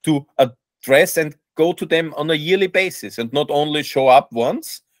 to address and go to them on a yearly basis, and not only show up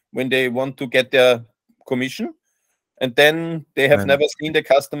once when they want to get their commission, and then they have never seen the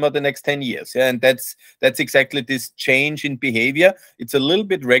customer the next 10 years. Yeah, and that's exactly this change in behavior. It's a little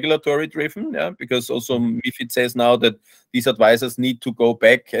bit regulatory driven, yeah, because also MiFID says now that these advisors need to go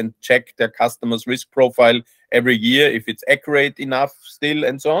back and check their customers' risk profile every year, if it's accurate enough still,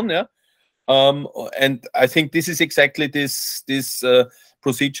 and so on. Yeah, and I think this is exactly this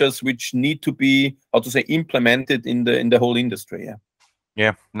procedures which need to be, how to say, implemented in the whole industry. Yeah.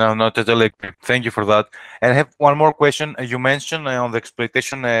 Yeah, no, totally agree. Thank you for that. And I have one more question. You mentioned on the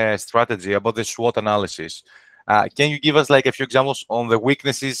exploitation strategy about the SWOT analysis. Can you give us like a few examples on the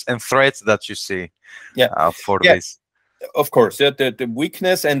weaknesses and threats that you see for this? Of course, yeah, the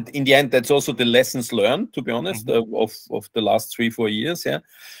weakness, and in the end, that's also the lessons learned, to be honest, of the last 3-4 years. Yeah,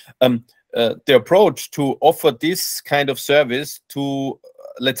 the approach to offer this kind of service to,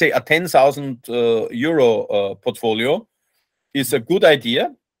 let's say, a 10,000 euro portfolio is a good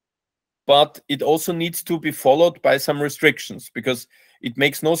idea, but it also needs to be followed by some restrictions, because it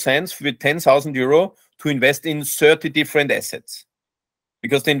makes no sense with 10,000 euro to invest in 30 different assets,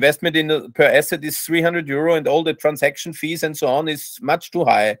 because the investment in per asset is 300 euro, and all the transaction fees and so on is much too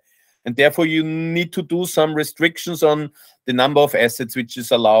high. And therefore you need to do some restrictions on the number of assets which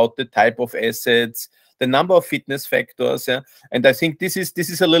is allowed, the type of assets, the number of fitness factors. Yeah? And I think this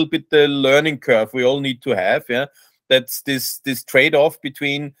is a little bit the learning curve we all need to have. Yeah, that's this trade-off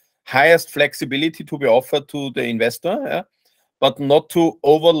between highest flexibility to be offered to the investor, yeah, but not to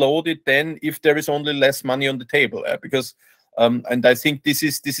overload it then if there is only less money on the table. Yeah? Because and I think this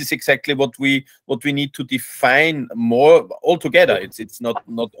is exactly what we need to define more altogether. It's not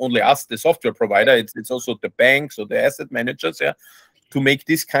only us, the software provider. It's also the banks or the asset managers. Yeah, to make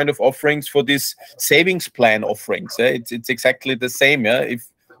this kind of offerings for this savings plan offerings. Yeah? It's exactly the same. Yeah,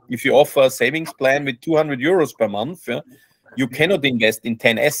 if you offer a savings plan with 200 euros per month, yeah, you cannot invest in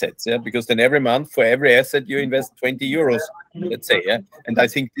 10 assets, yeah, because then every month for every asset you invest 20 euros, let's say. Yeah, and I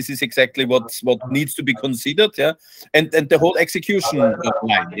think this is exactly what needs to be considered. Yeah, and the whole execution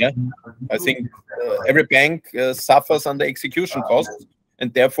line. Yeah, I think every bank suffers under execution costs,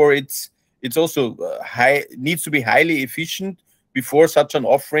 and therefore it's also needs to be highly efficient before such an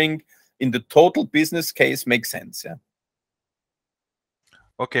offering in the total business case makes sense. Yeah.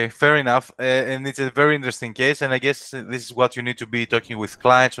 Okay, fair enough. And it's a very interesting case. And I guess this is what you need to be talking with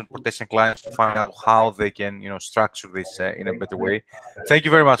clients and potential clients to find out how they can, structure this in a better way. Thank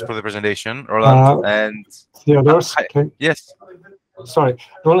you very much for the presentation, Roland. And Theodoros, yes. Sorry,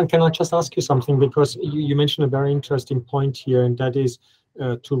 Roland, can I just ask you something? Because you mentioned a very interesting point here, and that is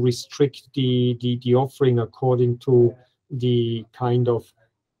to restrict the offering according to the kind of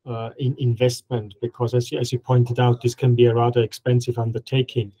investment, because as you pointed out, this can be a rather expensive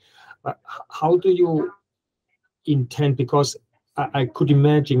undertaking. How do you intend, because I could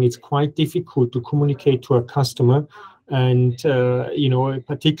imagine it's quite difficult to communicate to a customer, and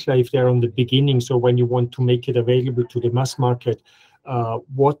particularly if they're on the beginning, so when you want to make it available to the mass market,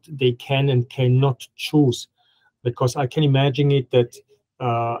 what they can and cannot choose, because I can imagine it that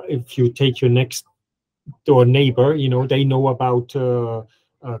if you take your next door neighbor, they know about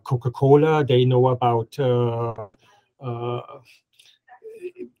Coca-Cola, they know about the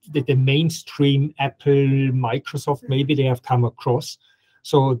mainstream Apple, Microsoft, maybe they have come across.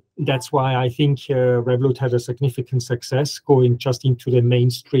 So that's why I think Revolut had a significant success going just into the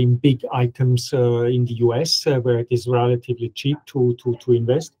mainstream big items in the US, where it is relatively cheap to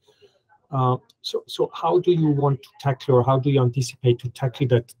invest. So how do you want to tackle, or how do you anticipate to tackle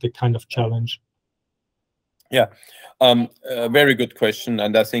the kind of challenge? Yeah, very good question,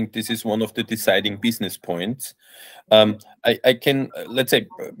 and I think this is one of the deciding business points. I can, let's say,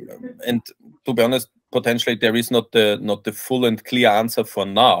 and to be honest, potentially there is not the full and clear answer for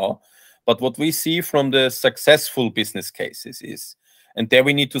now, but what we see from the successful business cases is, and there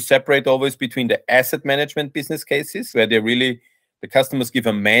we need to separate always between the asset management business cases, where the customers give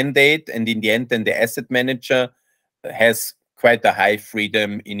a mandate, and in the end, then the asset manager has quite a high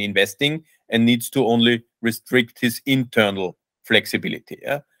freedom in investing and needs to only restrict his internal flexibility.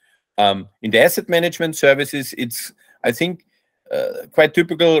 Yeah? In the asset management services, it's, I think, quite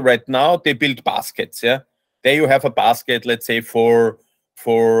typical right now. They build baskets. Yeah, there you have a basket, let's say for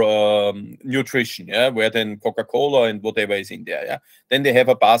nutrition. Yeah, where then Coca-Cola and whatever is in there. Yeah, then they have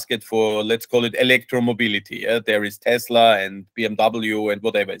a basket for, let's call it, electromobility. Yeah, there is Tesla and BMW and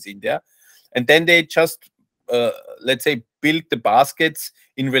whatever is in there, and then they just let's say build the baskets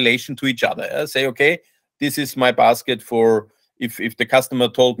in relation to each other. Say, okay, this is my basket for If the customer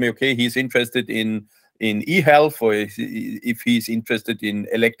told me, okay, he's interested in e-health, or if he's interested in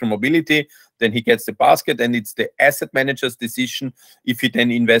electromobility, then he gets the basket, and it's the asset manager's decision if he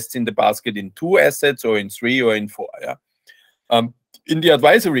then invests in the basket in 2 assets or in 3 or in 4. Yeah. In the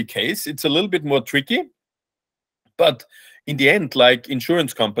advisory case, it's a little bit more tricky, but in the end, like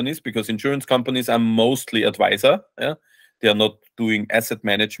insurance companies, because insurance companies are mostly advisor, yeah, they are not doing asset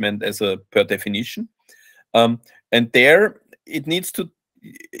management as a per definition, and there it needs to,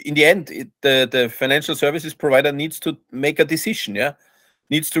 in the end, the financial services provider needs to make a decision, yeah,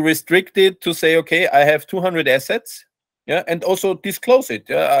 needs to restrict it to say, okay, I have 200 assets, yeah, and also disclose it.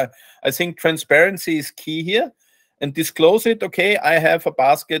 Yeah, I think transparency is key here, and disclose it. Okay, I have a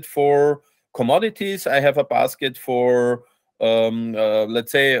basket for commodities, I have a basket for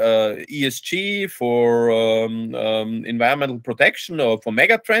let's say ESG, for environmental protection, or for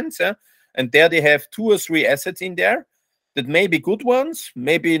megatrends, yeah? And there they have 2 or 3 assets in there that may be good ones,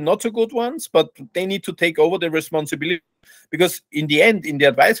 maybe not so good ones, but they need to take over the responsibility, because in the end, in the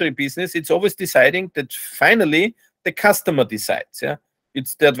advisory business, it's always deciding that finally the customer decides. Yeah,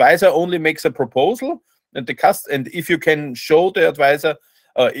 it's the advisor only makes a proposal, and and if you can show the advisor,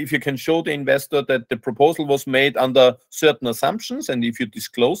 if you can show the investor that the proposal was made under certain assumptions, and if you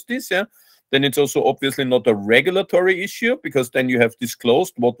disclose this, yeah, then it's also obviously not a regulatory issue, because then you have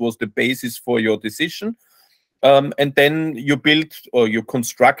disclosed what was the basis for your decision. And then you build or you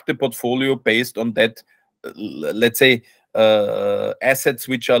construct the portfolio based on that, let's say, assets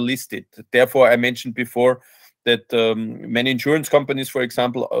which are listed. Therefore, I mentioned before that many insurance companies, for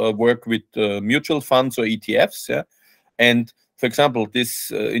example, work with mutual funds or ETFs. Yeah? And for example, this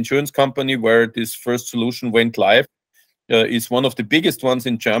insurance company where this first solution went live is one of the biggest ones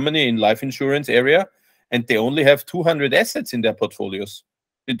in Germany in life insurance area, and they only have 200 assets in their portfolios.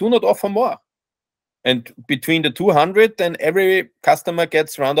 They do not offer more. And between the 200, then every customer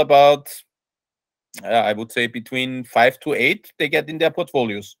gets round about, I would say, between 5 to 8 they get in their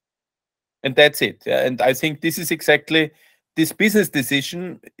portfolios. And that's it. Yeah? And I think this is exactly, this business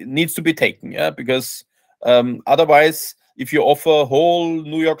decision needs to be taken, yeah, because otherwise, if you offer whole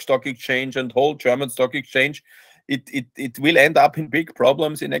New York Stock Exchange and whole German Stock Exchange, it will end up in big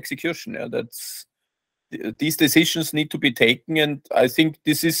problems in execution. Yeah? These decisions need to be taken, and I think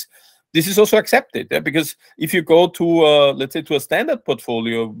this is also accepted, yeah? Because if you go to let's say to a standard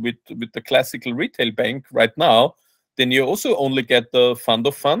portfolio with the classical retail bank right now, then you also only get the fund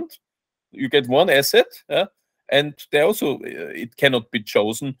of fund. You get one asset, yeah? And there also it cannot be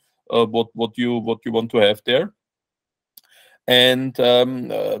chosen what you want to have there. And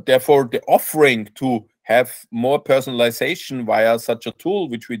therefore, the offering to have more personalization via such a tool,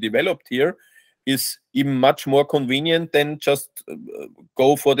 which we developed here, is even much more convenient than just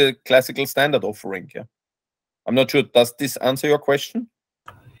go for the classical standard offering. Yeah, I'm not sure. Does this answer your question?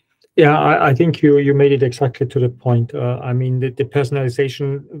 Yeah, I think you made it exactly to the point. I mean, the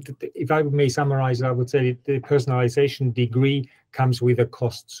personalization, if I may summarize, I would say the personalization degree comes with a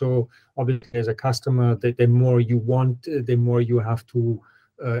cost. So obviously, as a customer, the more you want, the more you have to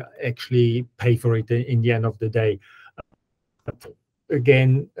actually pay for it in the end of the day.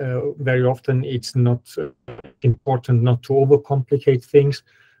 Again, very often it's not important not to overcomplicate things,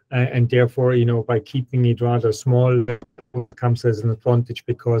 and therefore, by keeping it rather small, comes as an advantage,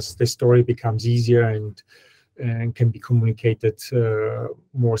 because the story becomes easier and can be communicated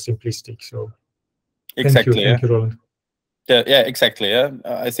more simplistic. So exactly, thank you, Roland. Yeah, exactly. Yeah,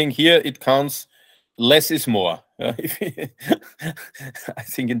 I think here it counts. Less is more. I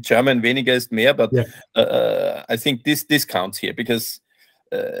think in German weniger ist mehr, but yeah. I think this counts here, because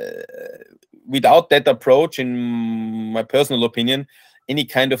without that approach, in my personal opinion, any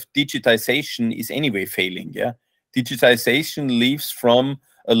kind of digitization is anyway failing. Yeah, digitization lives from,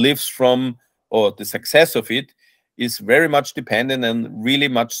 or the success of it is very much dependent on really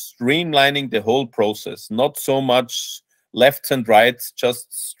much streamlining the whole process, not so much lefts and rights,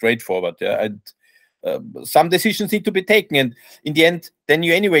 just straightforward. Yeah, and some decisions need to be taken, and in the end, then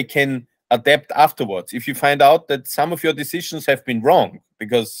you anyway can adapt afterwards. If you find out that some of your decisions have been wrong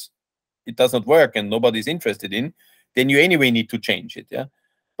because it does not work and nobody's interested in, then you anyway need to change it. Yeah,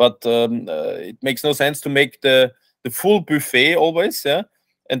 but it makes no sense to make the full buffet always. Yeah,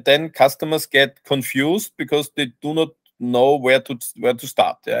 and then customers get confused because they do not know where to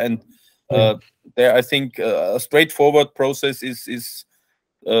start. Yeah, and there I think a straightforward process is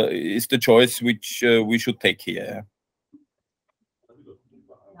the choice which we should take here.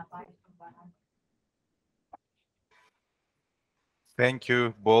 Thank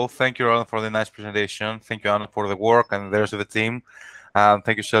you both. Thank you, Roland, for the nice presentation. Thank you, Anna, for the work, and the rest of the team.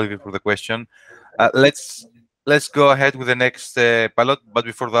 Thank you, Shelby, for the question. Let's let's go ahead with the next pilot. But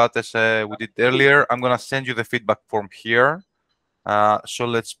before that, as we did earlier, I'm going to send you the feedback form here. So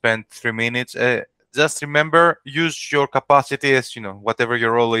let's spend 3 minutes. Just remember, use your capacity as, whatever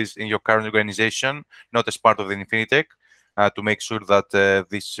your role is in your current organization, not as part of the INFINITECH, to make sure that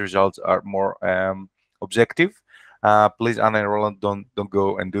these results are more objective. Please, Anna and Roland, don't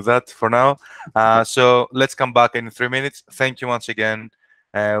go and do that for now. So let's come back in 3 minutes. Thank you once again.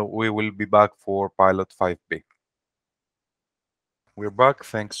 We will be back for pilot 5B. We're back.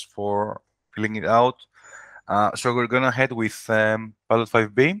 Thanks for filling it out. So we're gonna head with pilot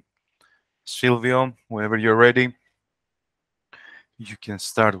 5B. Silvio, whenever you're ready, you can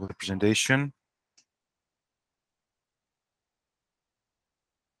start with the presentation.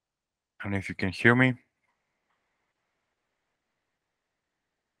 I don't know if you can hear me.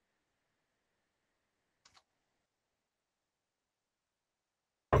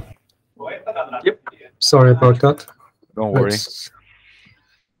 Yep. Sorry about that. Don't worry. Let's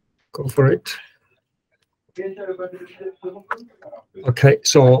go for it. Okay,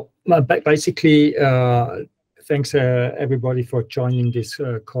 so basically, thanks everybody for joining this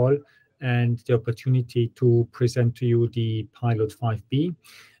call and the opportunity to present to you the Pilot 5B.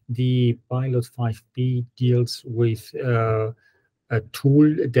 The Pilot 5B deals with a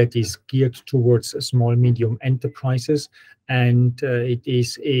tool that is geared towards small, medium enterprises, and it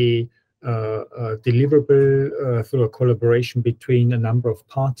is a deliverable through a collaboration between a number of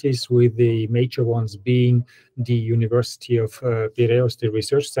parties, with the major ones being the University of Piraeus, the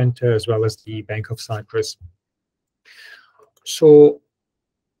Research Center, as well as the Bank of Cyprus. So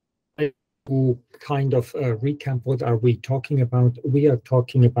to kind of recap, what are we talking about? We are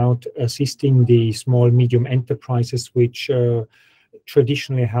talking about assisting the small, medium enterprises which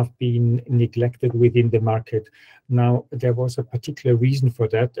traditionally have been neglected within the market. Now, there was a particular reason for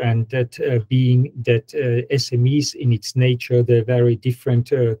that, and that being that SMEs in its nature, they're very different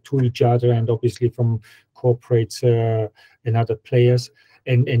to each other, and obviously from corporates and other players.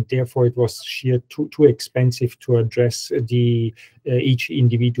 And therefore, it was sheer too expensive to address the each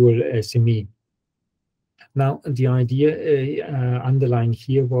individual SME. Now, the idea underlying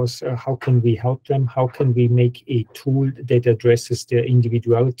here was how can we help them? How can we make a tool that addresses their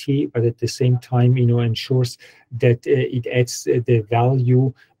individuality, but at the same time, ensures that it adds the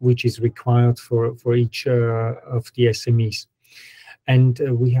value which is required for each of the SMEs. And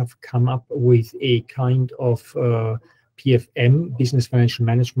we have come up with a kind of PFM, Business Financial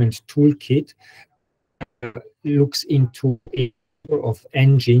Management Toolkit, looks into a number of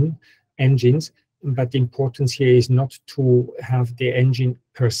engines. But the importance here is not to have the engine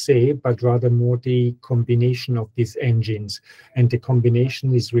per se, but rather more the combination of these engines. And the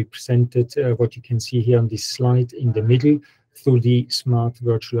combination is represented, what you can see here on this slide in the middle, through the Smart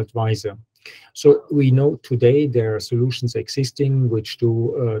Virtual Advisor. So we know today there are solutions existing which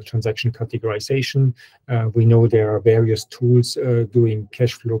do transaction categorization. We know there are various tools doing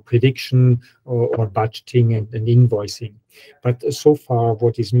cash flow prediction or budgeting and invoicing. But so far,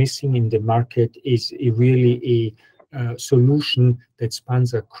 what is missing in the market is really a solution that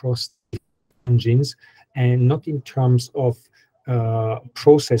spans across engines, and not in terms of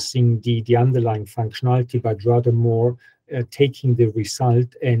processing the underlying functionality, but rather more taking the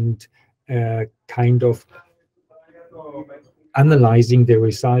result and kind of analyzing the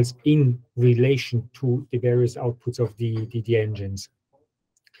results in relation to the various outputs of the engines.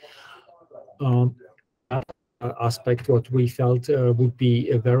 Aspect what we felt would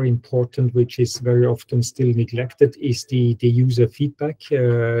be very important, which is very often still neglected, is the user feedback,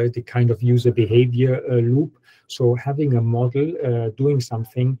 the kind of user behavior loop. So having a model doing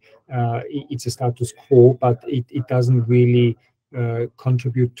something, it's a status quo, but it doesn't really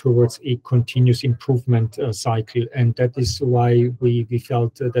contribute towards a continuous improvement cycle. And that is why we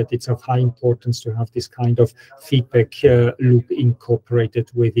felt that it's of high importance to have this kind of feedback loop incorporated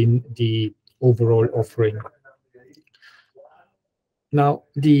within the overall offering. Now,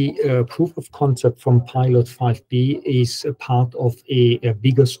 the proof of concept from Pilot 5B is a part of a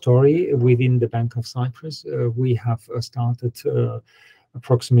bigger story within the Bank of Cyprus. We have started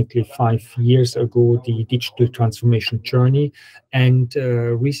approximately 5 years ago the digital transformation journey, and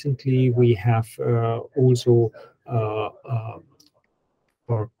recently we have also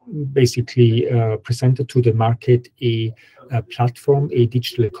basically presented to the market a platform, a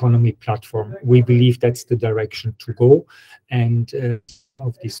digital economy platform. We believe that's the direction to go, and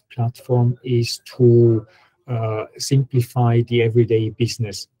of this platform is to simplify the everyday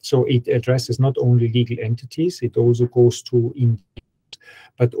business. So it addresses not only legal entities, it also goes to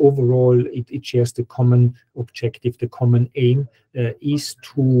but overall it shares the common objective, the common aim is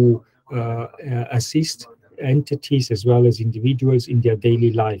to assist entities as well as individuals in their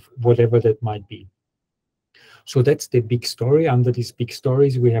daily life, whatever that might be. So that's the big story. Under these big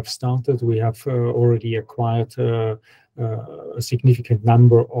stories, we have already acquired a significant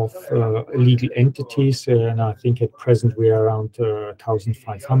number of legal entities, and I think at present we are around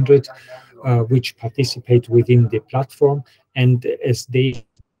 1,500, which participate within the platform. And as they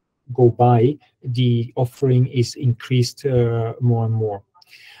go by, the offering is increased more and more.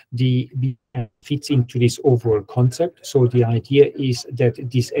 The fits into this overall concept. So the idea is that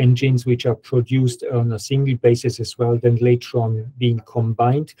these engines, which are produced on a single basis as well, then later on being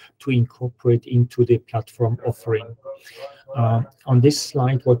combined to incorporate into the platform offering. On this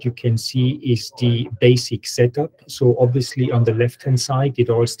slide, what you can see is the basic setup. So obviously on the left-hand side, it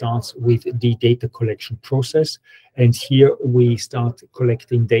all starts with the data collection process. And here we start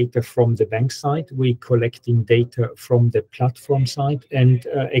collecting data from the bank side. We're collecting data from the platform side and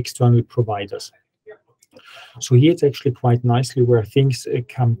external providers. So here it's actually quite nicely where things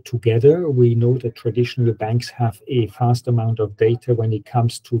come together. We know that traditional banks have a fast amount of data when it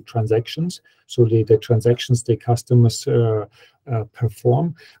comes to transactions. So the transactions the customers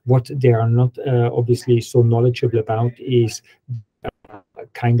perform. What they are not obviously so knowledgeable about is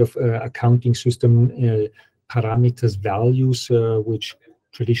kind of accounting system parameters, values, which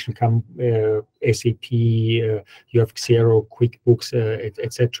traditionally come SAP, you have Xero, QuickBooks,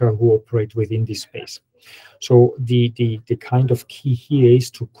 etc., who operate within this space. So the kind of key here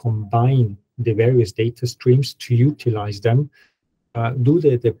is to combine the various data streams to utilize them, do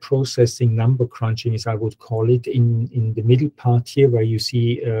the processing, number crunching, as I would call it, in the middle part here, where you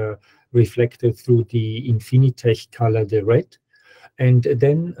see reflected through the INFINITECH color, the red. And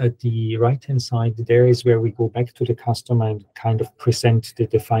then at the right-hand side, there is where we go back to the customer and kind of present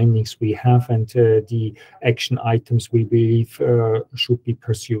the findings we have and the action items we believe should be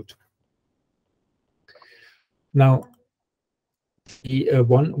pursued. Now,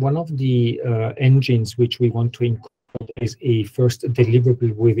 one of the engines which we want to include as a first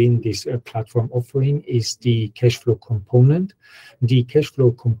deliverable within this platform offering is the cash flow component. The cash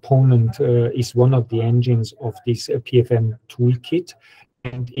flow component is one of the engines of this PFM toolkit,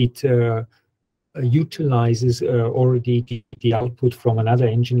 and it utilizes already the output from another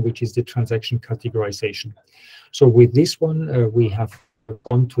engine, which is the transaction categorization. So with this one, we have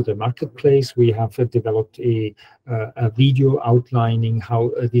gone to the marketplace. We have developed a video outlining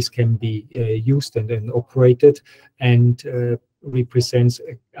how this can be used and operated, and represents,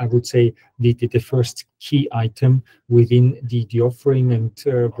 I would say, the first key item within the offering,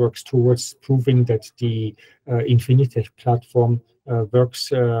 and works towards proving that the INFINITECH platform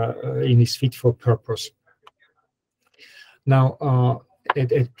works and is fit for purpose. Now,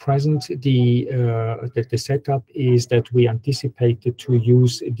 at present, the setup is that we anticipated to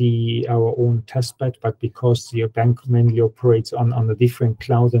use our own testbed, but because the bank mainly operates on a different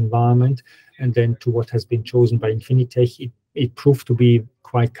cloud environment, and then to what has been chosen by INFINITECH, it proved to be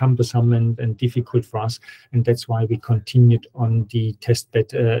quite cumbersome and difficult for us, and that's why we continued on the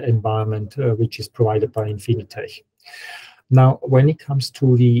testbed environment, which is provided by INFINITECH. Now, when it comes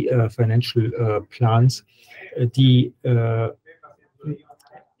to the financial plans, the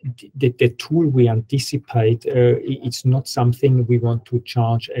tool we anticipate, it's not something we want to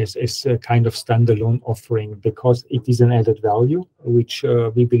charge as a kind of standalone offering, because it is an added value, which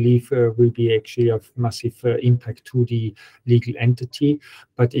we believe will be actually of massive impact to the legal entity,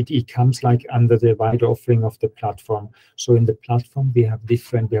 but it comes like under the wider offering of the platform. So in the platform, we have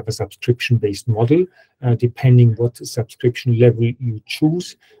a subscription-based model. Depending what subscription level you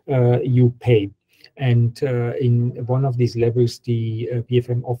choose, you pay. And in one of these levels, the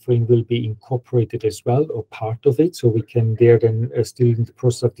PFM offering will be incorporated as well, or part of it. So we can there then still in the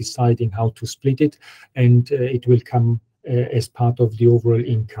process of deciding how to split it, and it will come as part of the overall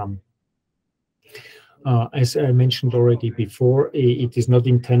income. As I mentioned already before, it is not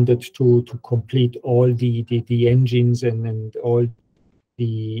intended to complete all the engines and all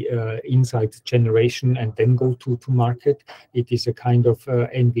the insight generation and then go to market. It is a kind of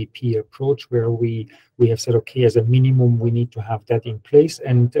MVP approach where we have said, okay, as a minimum, we need to have that in place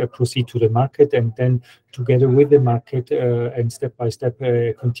and proceed to the market, and then together with the market and step by step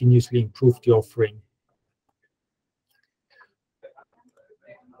continuously improve the offering.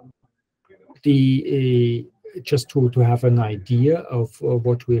 Just to have an idea of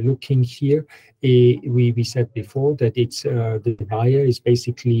what we're looking here, we said before that it's the buyer is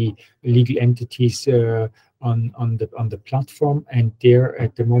basically legal entities on the platform, and there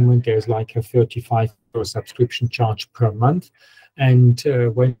at the moment there's like a €35 subscription charge per month, and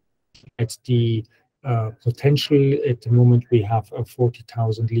when at the potential. At the moment, we have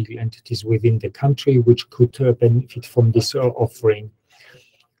 40,000 legal entities within the country which could benefit from this offering.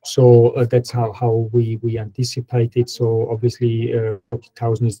 So that's how we anticipate it. So obviously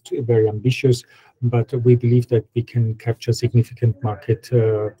 40,000 is very ambitious, but we believe that we can capture significant market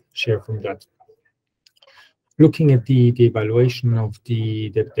share from that. Looking at the evaluation of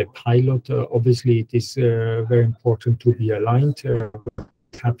the pilot, obviously it is very important to be aligned.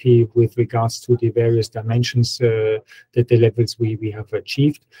 Happy with regards to the various dimensions that the levels we have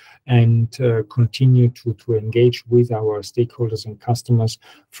achieved, and continue to engage with our stakeholders and customers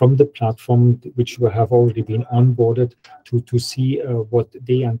from the platform, which will have already been onboarded, to see what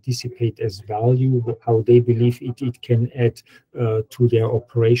they anticipate as value, how they believe it can add to their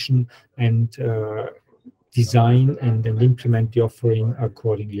operation, and design and implement the offering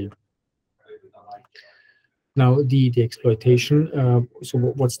accordingly. Now, the exploitation, so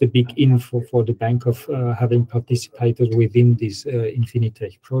what's the big info for the bank of having participated within this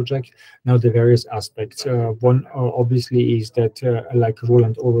INFINITECH project? Now, the various aspects. One obviously is that, like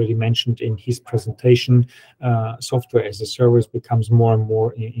Roland already mentioned in his presentation, software as a service becomes more and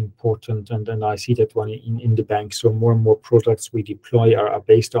more important, and I see that one in the bank. So more and more products we deploy are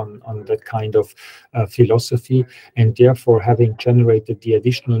based on that kind of philosophy, and therefore having generated the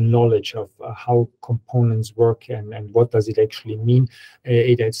additional knowledge of how components work and what does it actually mean,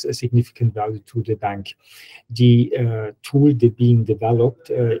 it adds a significant value to the bank. The tool that being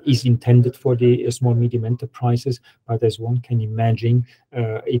developed is intended for the small medium enterprises, but as one can imagine,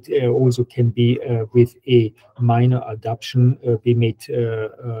 it also can be with a minor adoption be made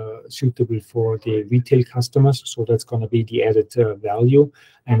suitable for the retail customers. So that's going to be the added value.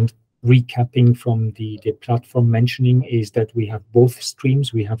 And recapping from the platform mentioning is that we have both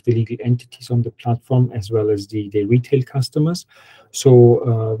streams. We have the legal entities on the platform as well as the retail customers.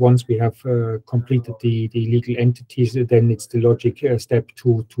 So once we have completed the legal entities, then it's the logic step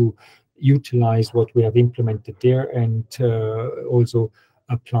to utilize what we have implemented there and also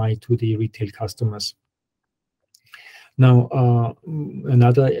apply to the retail customers. Now,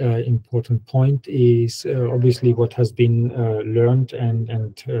 another important point is obviously what has been learned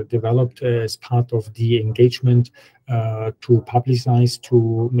and developed as part of the engagement to publicize,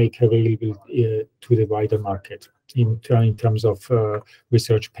 to make available to the wider market in terms of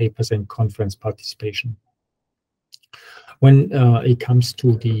research papers and conference participation. When it comes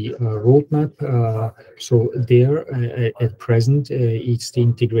to the roadmap, so there at present, it's the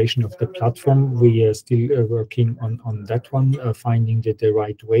integration of the platform. We are still working on that one, finding the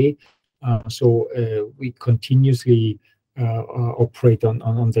right way. So we continuously operate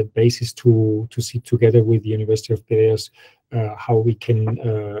on that basis to see together with the University of Piraeus how we can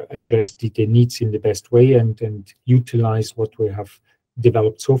address the needs in the best way and utilize what we have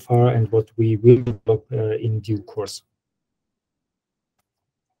developed so far and what we will develop in due course.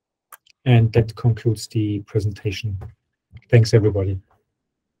 And that concludes the presentation. Thanks, everybody.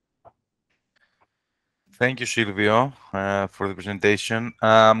 Thank you, Silvio, for the presentation.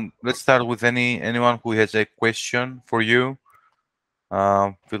 Let's start with anyone who has a question for you.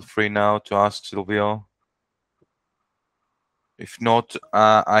 Feel free now to ask Silvio. If not,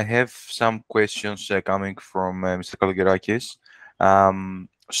 I have some questions coming from Mr. Kalogerakis.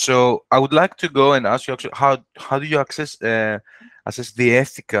 So I would like to go and ask you actually, how do you assess the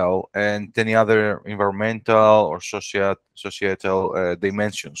ethical and any other environmental or societal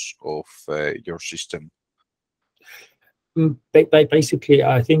dimensions of your system? Basically,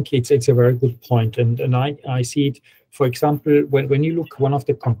 I think it's a very good point, and I see it. For example, when you look, one of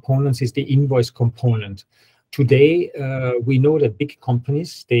the components is the invoice component. Today, we know that big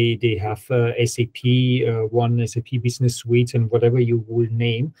companies, they have SAP, one SAP Business Suite, and whatever you will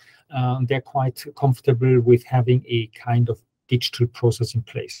name, they're quite comfortable with having a kind of digital process in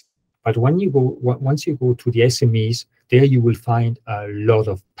place. But once you go to the SMEs, there you will find a lot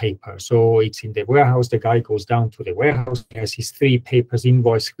of paper. So it's in the warehouse. The guy goes down to the warehouse, he has his 3 papers,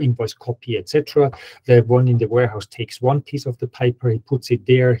 invoice copy, etc. The one in the warehouse takes one piece of the paper, he puts it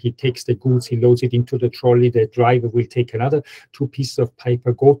there, he takes the goods, he loads it into the trolley, the driver will take another 2 pieces of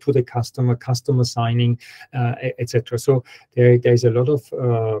paper, go to the customer signing, etc. So there's a lot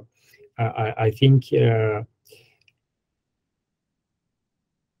of, I think,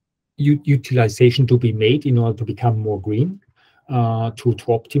 utilization to be made in order to become more green, to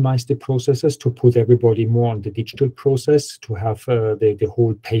optimize the processes, to put everybody more on the digital process, to have the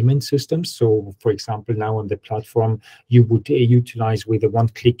whole payment system. So, for example, now on the platform, you would utilize with a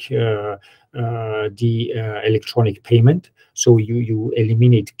one-click the electronic payment. So you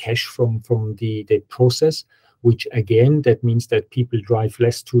eliminate cash from the process. which again, that means that people drive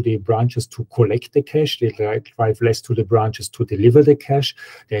less to the branches to collect the cash, they drive less to the branches to deliver the cash.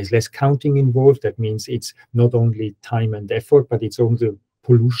 There is less counting involved. That means it's not only time and effort, but it's also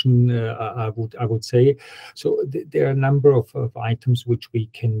pollution, I would say. So there are a number of items which we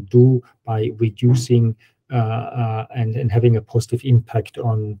can do by reducing and having a positive impact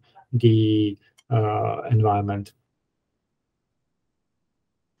on the environment.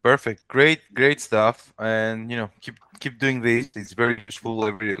 Perfect, great stuff, and keep doing this. It's very useful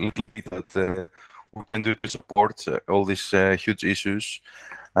every little bit that we can do to support all these huge issues.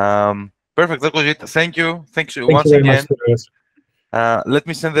 Perfect, that was it. Thank you once again. Let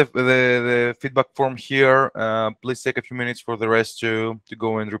me send the feedback form here. Please take a few minutes for the rest to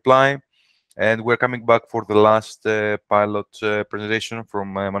go and reply. And we're coming back for the last pilot presentation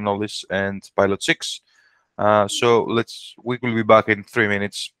from Manolis and pilot 6. So we will be back in 3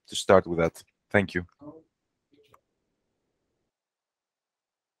 minutes to start with that. Thank you.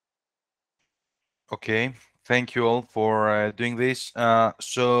 Okay, thank you all for doing this.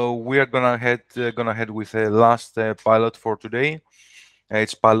 So we are gonna head with the last pilot for today.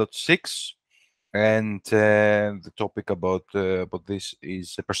 It's pilot 6. And the topic about this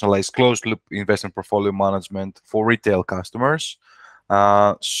is a personalized closed-loop investment portfolio management for retail customers.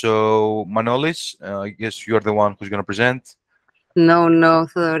 So Manolis, I guess you're the one who's going to present. No,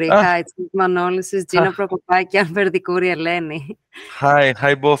 Theodori. Hi, it's Manolis, it's Gina Prokopaki, and Verdikouri Eleni.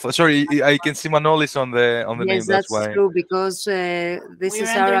 Hi both. Sorry, I can see Manolis on the yes, name. That's why. True, because this is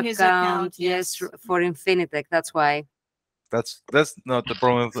our account. Yes, for INFINITECH. That's why. That's not a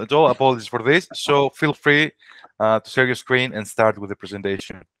problem at all. Apologies for this. So feel free to share your screen and start with the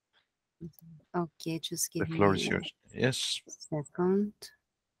presentation. Okay, just give me the floor is yours. Yes. Second.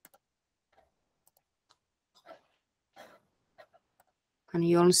 Can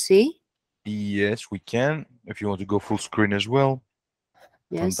you all see? Yes, we can. If you want to go full screen as well.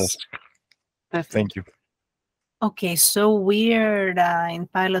 Yes. Fantastic. Perfect. Thank you. Okay, so we're in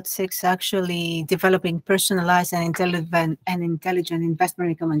pilot 6 actually developing personalized and intelligent investment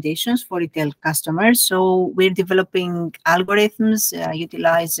recommendations for retail customers. So we're developing algorithms,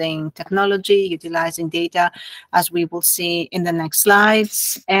 utilizing technology, utilizing data, as we will see in the next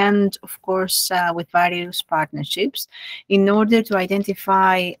slides, and of course with various partnerships in order to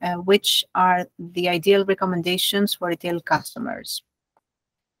identify which are the ideal recommendations for retail customers.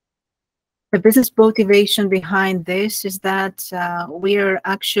 The business motivation behind this is that we are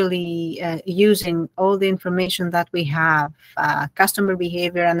actually using all the information that we have, customer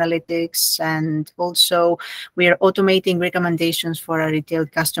behavior analytics, and also we are automating recommendations for our retail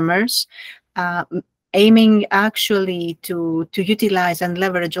customers, aiming actually to utilize and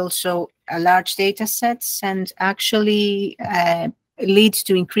leverage also large data sets and actually leads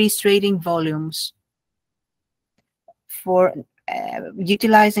to increased trading volumes. For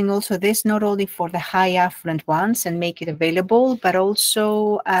utilizing also this not only for the high affluent ones and make it available, but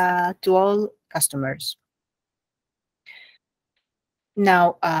also to all customers.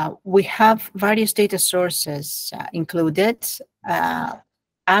 Now, we have various data sources included.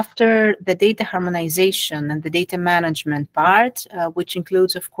 After the data harmonization and the data management part, which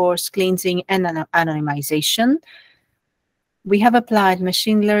includes, of course, cleansing and anonymization, we have applied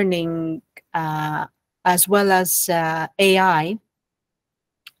machine learning as well as AI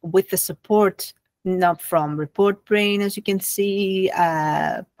with the support not from Report Brain, as you can see,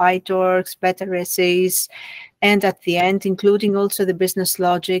 PyTorch, Better Essays, and at the end, including also the business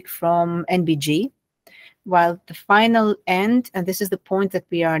logic from NBG. While the final end, and this is the point that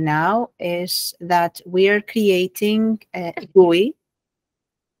we are now, is that we are creating a GUI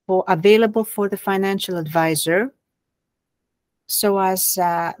available for the financial advisor, so as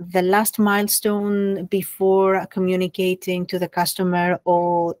the last milestone before communicating to the customer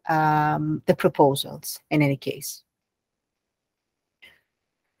all the proposals in any case.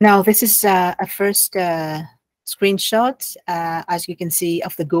 Now, this is a first screenshot, as you can see,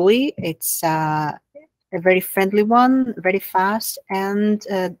 of the GUI. It's a very friendly one, very fast, and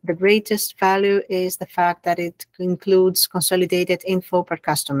the greatest value is the fact that it includes consolidated info per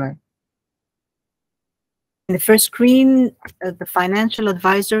customer. In the first screen, the financial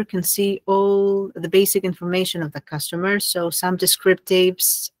advisor can see all the basic information of the customer, so some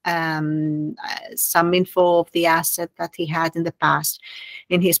descriptives, some info of the asset that he had in the past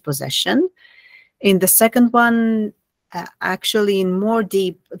in his possession. In the second one, actually in more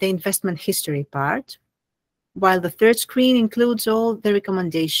deep, the investment history part, while the third screen includes all the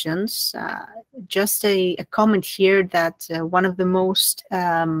recommendations. Just a comment here that one of the most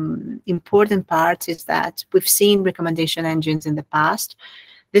important parts is that we've seen recommendation engines in the past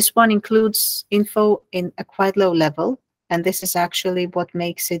This one includes info in a quite low level, and this is actually what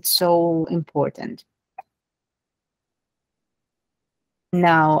makes it so important.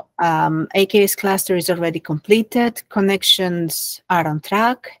 Now, AKS cluster is already completed, connections are on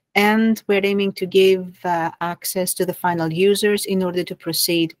track, and we're aiming to give access to the final users in order to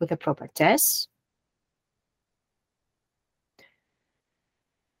proceed with the proper tests.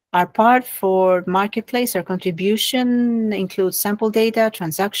 Our part for marketplace, our contribution includes sample data,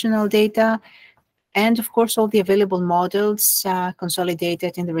 transactional data, and of course all the available models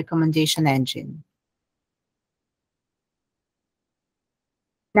consolidated in the recommendation engine.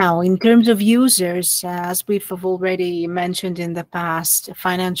 Now, in terms of users, as we've already mentioned in the past,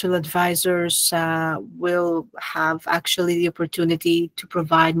 financial advisors will have actually the opportunity to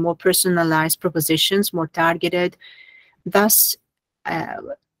provide more personalized propositions, more targeted. Thus,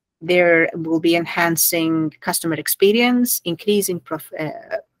 there will be enhancing customer experience, increasing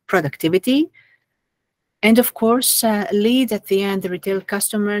productivity, and of course, lead at the end the retail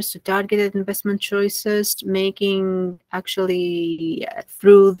customers to targeted investment choices, making actually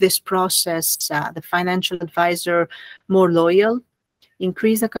through this process the financial advisor more loyal,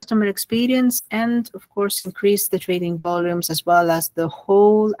 increase the customer experience, and of course, increase the trading volumes as well as the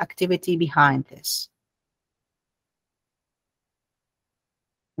whole activity behind this.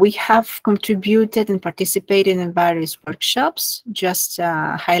 We have contributed and participated in various workshops, just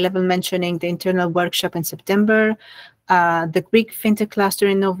high-level mentioning the internal workshop in September, the Greek Fintech cluster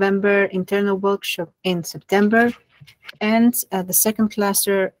in November, internal workshop in September, and the second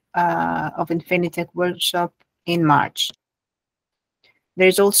cluster of INFINITECH workshop in March.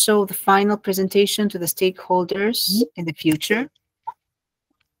 There's also the final presentation to the stakeholders in the future.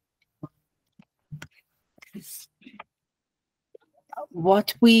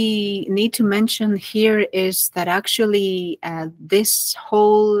 What we need to mention here is that actually this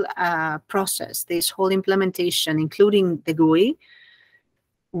whole process, this whole implementation, including the GUI,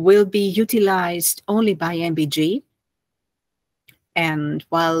 will be utilized only by NBG. And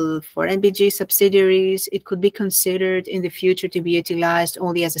while for NBG subsidiaries, it could be considered in the future to be utilized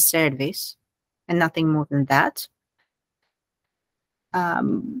only as a service and nothing more than that.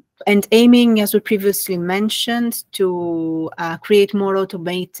 And aiming, as we previously mentioned, to create more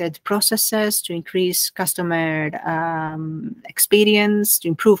automated processes to increase customer experience, to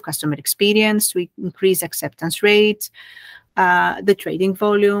improve customer experience, to increase acceptance rates, the trading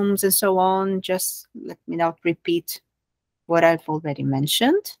volumes, and so on. Just let me not repeat what I've already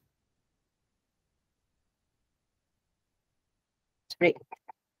mentioned. Sorry,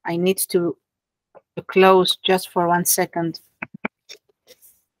 I need to close just for 1 second.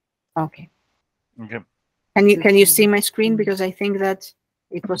 Okay. Okay. Can you see my screen, because I think that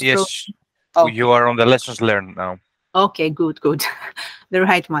it was yes. Okay. You are on the lessons learned now. Okay, good. The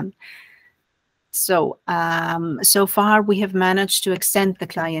right one. So so far we have managed to extend the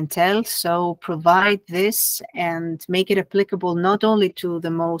clientele, so provide this and make it applicable not only to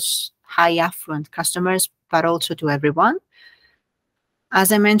the most high affluent customers but also to everyone.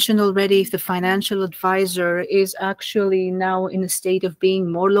 As I mentioned already, if the financial advisor is actually now in a state of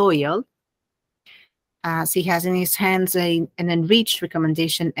being more loyal, as he has in his hands an enriched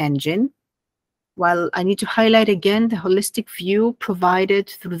recommendation engine. While I need to highlight again the holistic view provided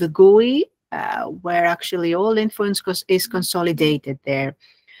through the GUI, where actually all info is consolidated there.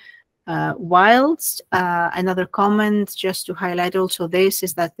 Whilst another comment just to highlight also this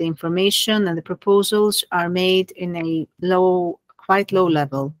is that the information and the proposals are made in a quite low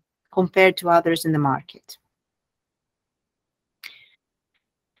level compared to others in the market.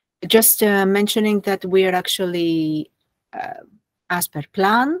 Just mentioning that we are actually as per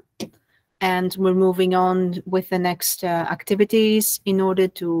plan, and we're moving on with the next activities in order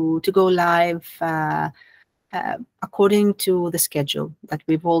to go live according to the schedule that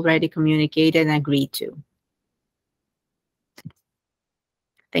we've already communicated and agreed to.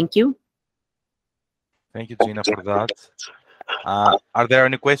 Thank you. Thank you, Gina, for that. Are there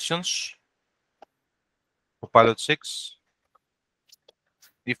any questions for Pilot 6?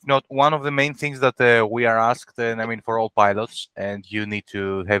 If not, one of the main things that we are asked, and I mean for all pilots, and you need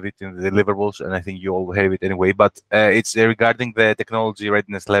to have it in the deliverables, and I think you all have it anyway, but it's regarding the technology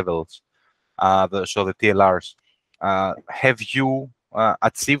readiness levels, so the TLRs. Have you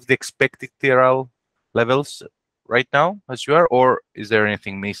achieved the expected TRL levels right now as you are, or is there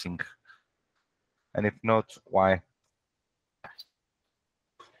anything missing? And if not, why?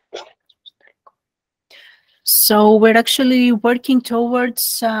 So we're actually working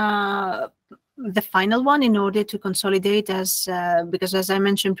towards the final one in order to consolidate, as because as I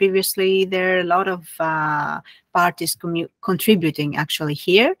mentioned previously, there are a lot of parties contributing actually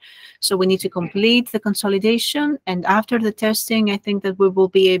here. So we need to complete the consolidation, and after the testing, I think that we will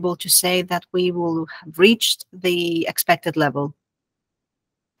be able to say that we will have reached the expected level.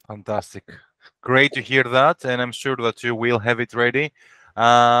 Fantastic. Great to hear that, and I'm sure that you will have it ready.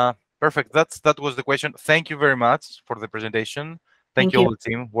 Perfect. That was the question. Thank you very much for the presentation. Thank you all the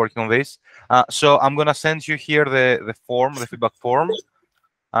team working on this. So I'm gonna send you here the form, the feedback form.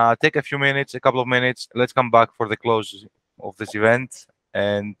 Take a few minutes, a couple of minutes. Let's come back for the close of this event,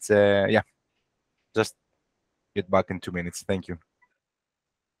 and yeah, just get back in 2 minutes. Thank you.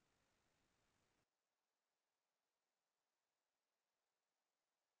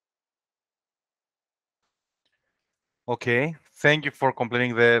 Okay, thank you for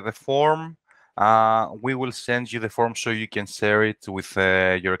completing the form. We will send you the form so you can share it with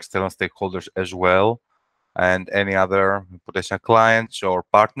your external stakeholders as well, and any other potential clients or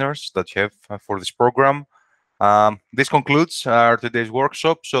partners that you have for this program. This concludes our today's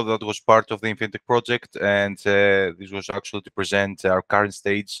workshop. So that was part of the INFINITECH project, and this was actually to present our current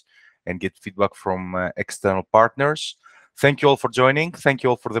stage and get feedback from external partners. Thank you all for joining. Thank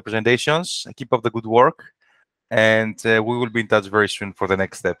you all for the presentations. Keep up the good work, and we will be in touch very soon for the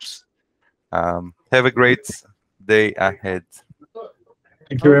next steps. Have a great day ahead.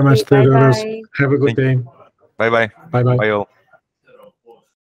 Thank you very much, Theodoros. Have a good day. Bye-bye. Bye-bye. Bye all.